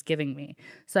that she was giving me.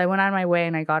 So I went on my way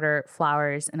and I got her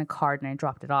flowers and a card and I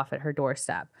dropped it off at her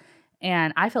doorstep.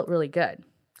 And I felt really good.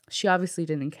 She obviously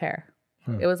didn't care.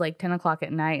 It was like 10 o'clock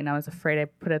at night and I was afraid I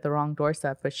put it at the wrong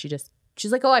doorstep. But she's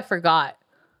like, oh, I forgot.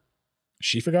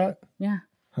 She forgot? Yeah.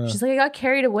 She's like, I got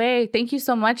carried away. Thank you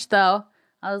so much, though.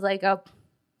 I was like, oh,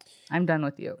 I'm done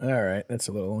with you. All right. That's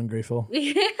a little ungrateful.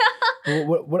 Yeah.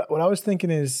 Well, what I was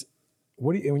thinking is,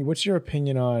 what's your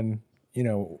opinion on, you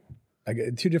know,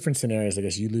 two different scenarios, I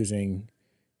guess, you losing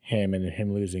him and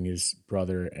him losing his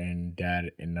brother and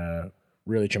dad in a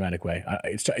really traumatic way.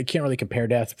 I can't really compare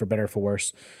death for better or for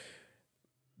worse.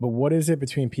 But what is it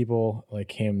between people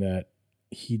like him that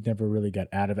he never really got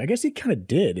out of? I guess he kind of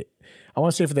did. I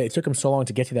want to say it took him so long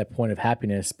to get to that point of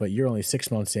happiness, but you're only 6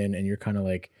 months in and you're kind of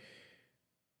like,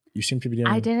 you seem to be doing...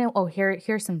 I didn't... Oh,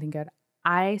 here's something good.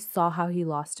 I saw how he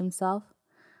lost himself.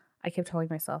 I kept telling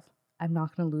myself, I'm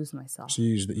not going to lose myself. So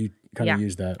you kind of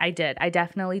used that. I did. I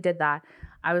definitely did that.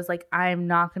 I was like, I'm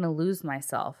not going to lose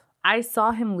myself. I saw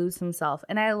him lose himself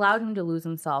and I allowed him to lose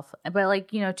himself. But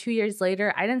like, 2 years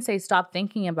later, I didn't say stop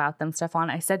thinking about them, Stefan.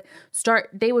 I said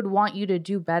they would want you to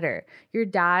do better.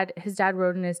 His dad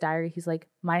wrote in his diary, he's like,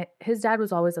 his dad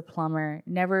was always a plumber,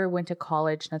 never went to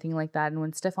college, nothing like that. And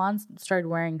when Stefan started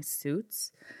wearing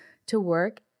suits to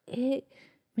work, it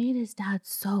made his dad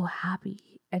so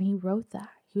happy. And he wrote that.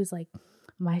 He was like,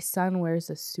 my son wears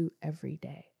a suit every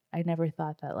day. I never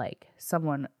thought that like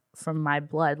someone from my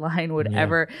bloodline would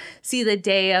ever see the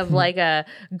day of like a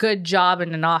good job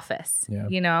in an office,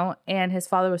 and his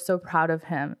father was so proud of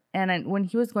him. And when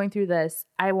he was going through this,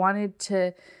 I wanted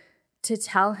to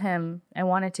tell him, I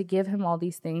wanted to give him all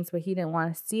these things, but he didn't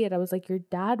want to see it. I was like, your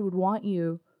dad would want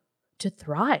you to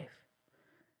thrive.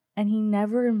 And he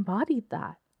never embodied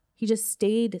that. He just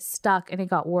stayed stuck, and it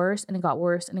got worse and it got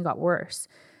worse and it got worse.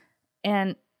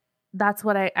 And that's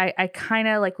what I kind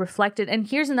of like reflected. And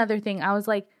here's another thing. I was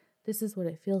like, this is what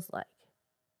it feels like.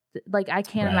 Like, I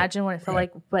can't imagine what it felt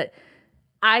like, but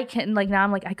I can, like, now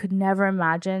I'm like, I could never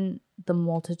imagine the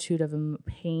multitude of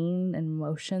pain and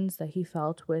emotions that he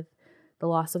felt with the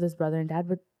loss of his brother and dad.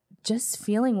 But just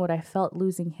feeling what I felt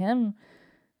losing him,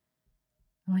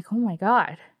 I'm like, oh my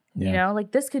God,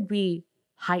 like this could be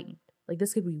heightened. Like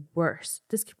this could be worse.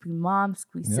 This could be mom, this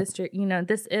could be sister,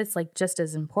 this is like just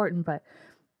as important. But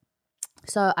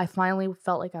so I finally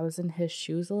felt like I was in his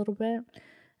shoes a little bit.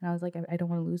 And I was like, I don't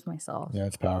want to lose myself. Yeah,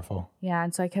 it's powerful. Yeah.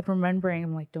 And so I kept remembering,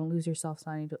 I'm like, don't lose yourself,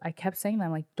 Sania. I kept saying that.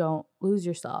 I'm like, don't lose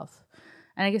yourself.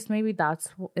 And I guess maybe that's,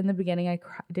 in the beginning, I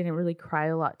didn't really cry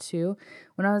a lot too.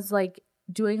 When I was like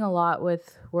doing a lot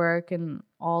with work and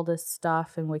all this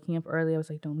stuff and waking up early, I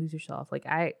was like, don't lose yourself. Like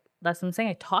that's what I'm saying.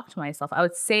 I talked to myself. I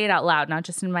would say it out loud, not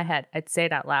just in my head. I'd say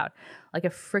it out loud, like a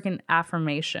freaking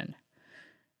affirmation,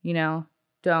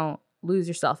 don't lose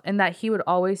yourself. And that he would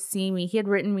always see me. He had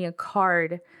written me a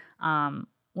card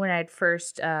when I'd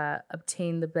first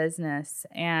obtained the business.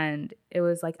 And it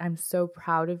was like, I'm so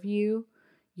proud of you.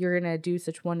 You're going to do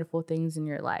such wonderful things in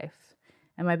your life.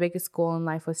 And my biggest goal in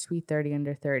life was to be 30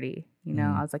 under 30.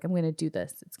 I was like, I'm going to do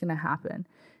this. It's going to happen.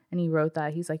 And he wrote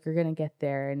that. He's like, you're going to get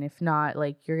there. And if not,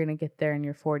 like, you're going to get there in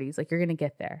your 40s. Like, you're going to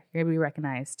get there. You're going to be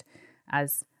recognized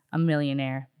as a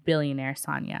millionaire, billionaire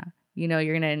Sania.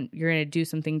 You're gonna do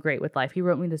something great with life. He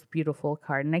wrote me this beautiful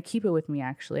card, and I keep it with me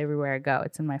actually everywhere I go.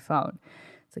 It's in my phone.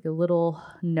 It's like a little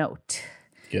note.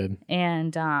 Good.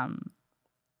 And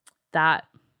that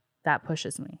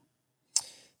pushes me.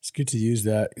 It's good to use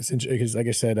that. It's interesting because, like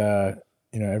I said,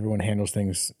 everyone handles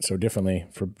things so differently,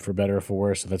 for better or for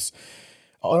worse. So that's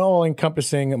all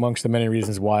encompassing amongst the many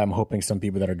reasons why I'm hoping some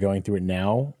people that are going through it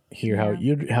now hear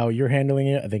how you're handling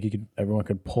it. I think everyone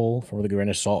could pull from with a grain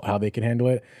of salt how they can handle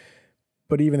it.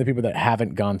 But even the people that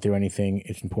haven't gone through anything,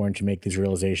 it's important to make these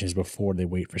realizations before they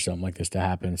wait for something like this to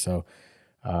happen. So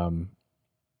the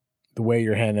way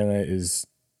you're handling it is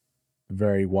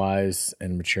very wise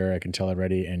and mature, I can tell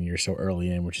already, and you're so early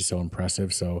in, which is so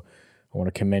impressive. So I want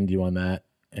to commend you on that,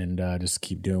 and just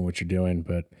keep doing what you're doing.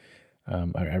 But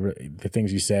the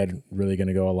things you said really going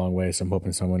to go a long way. So I'm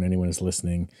hoping anyone is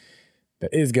listening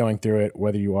that is going through it,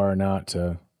 whether you are or not,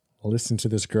 to listen to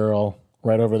this girl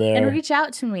right over there. And reach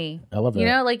out to me. I love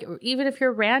that. Like, even if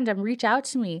you're random, reach out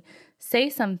to me.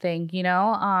 Say something,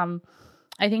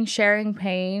 I think sharing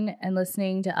pain and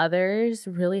listening to others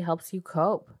really helps you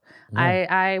cope. Yeah.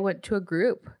 I went to a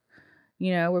group,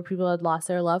 where people had lost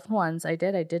their loved ones. I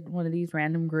did one of these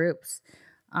random groups.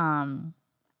 And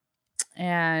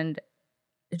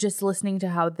just listening to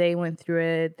how they went through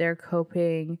it, their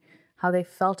coping, how they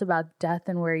felt about death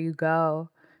and where you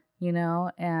go.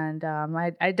 And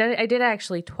I did it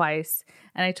actually twice,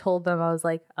 and I told them, I was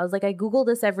like, I Google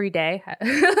this every day.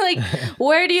 Like,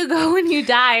 where do you go when you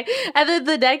die? And then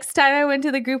the next time I went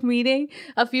to the group meeting,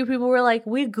 a few people were like,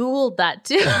 we Googled that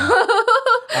too.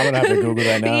 I'm going to have to Google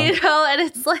that now. And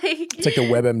it's like the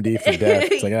WebMD for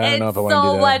death. It's like, I don't know if I want to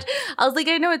do that. Much. I was like,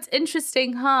 I know, it's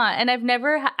interesting, huh? And I've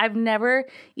never,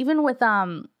 even with,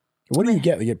 what do you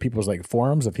get? You get people's like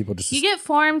forums of people just... You get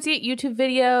forums, you get YouTube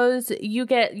videos, you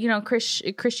get,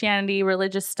 Christianity,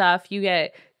 religious stuff, you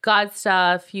get God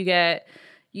stuff, you get,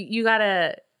 you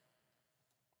gotta...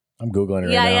 I'm Googling it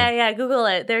right now. Yeah, Google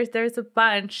it. There's a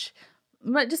bunch.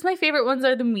 Just my favorite ones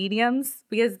are the mediums,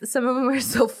 because some of them are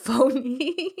so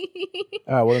phony.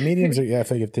 Well, the mediums are, I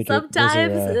think, take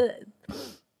sometimes.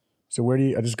 So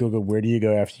I just Googled, where do you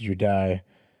go after you die?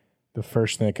 The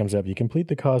first thing that comes up, you complete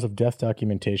the cause of death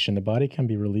documentation. The body can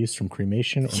be released from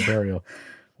cremation or burial.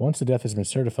 Once the death has been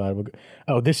certified,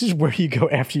 this is where you go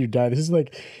after you die. This is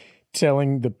like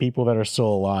telling the people that are still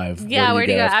alive. Yeah, where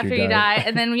do you go after you die?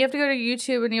 And then you have to go to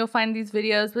YouTube and you'll find these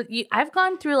videos. But I've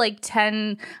gone through like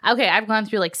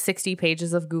 60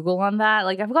 pages of Google on that.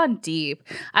 Like, I've gone deep.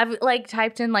 I've like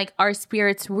typed in like, are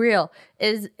spirits real?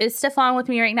 Is Stefan with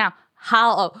me right now?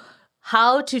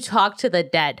 How to talk to the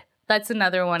dead. That's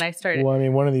another one I started. Well, I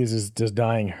mean, one of these is, does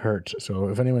dying hurt? So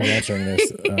if anyone's answering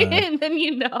this. then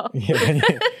you know. Yeah,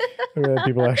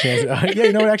 people actually answer. Yeah,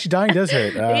 you know what? Actually, dying does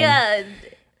hurt. Yeah.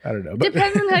 I don't know.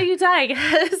 Depends on how you die, I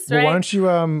guess, right? Well, why don't you,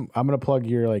 I'm going to plug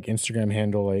your like Instagram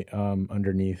handle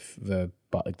underneath the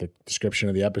description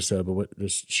of the episode, but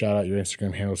just shout out your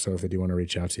Instagram handle so if they do want to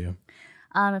reach out to you.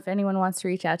 If anyone wants to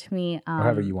reach out to me. Or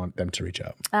however you want them to reach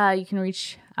out. You can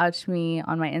reach out to me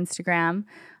on my Instagram.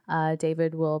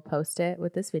 David will post it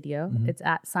with this video. Mm-hmm. It's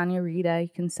at Sania Rita. You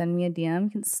can send me a DM. You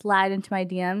can slide into my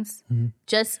DMs. Mm-hmm.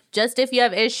 Just if you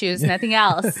have issues, nothing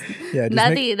else. Yeah,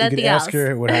 nothing else. Ask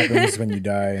her what happens when you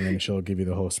die, and then she'll give you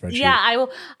the whole spreadsheet. Yeah,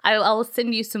 I will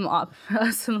send you some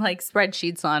like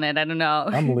spreadsheets on it. I don't know.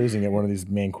 I'm losing it. One of these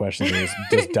main questions is,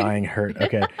 does dying hurt?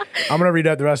 Okay, I'm gonna read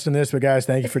out the rest of this, but guys,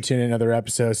 thank you for tuning in to another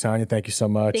episode. Sania, thank you so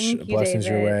much. Thank you, Blessings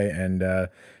David. your way, and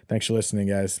thanks for listening,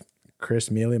 guys. Chris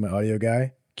Mealy, my audio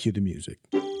guy. Cue the music.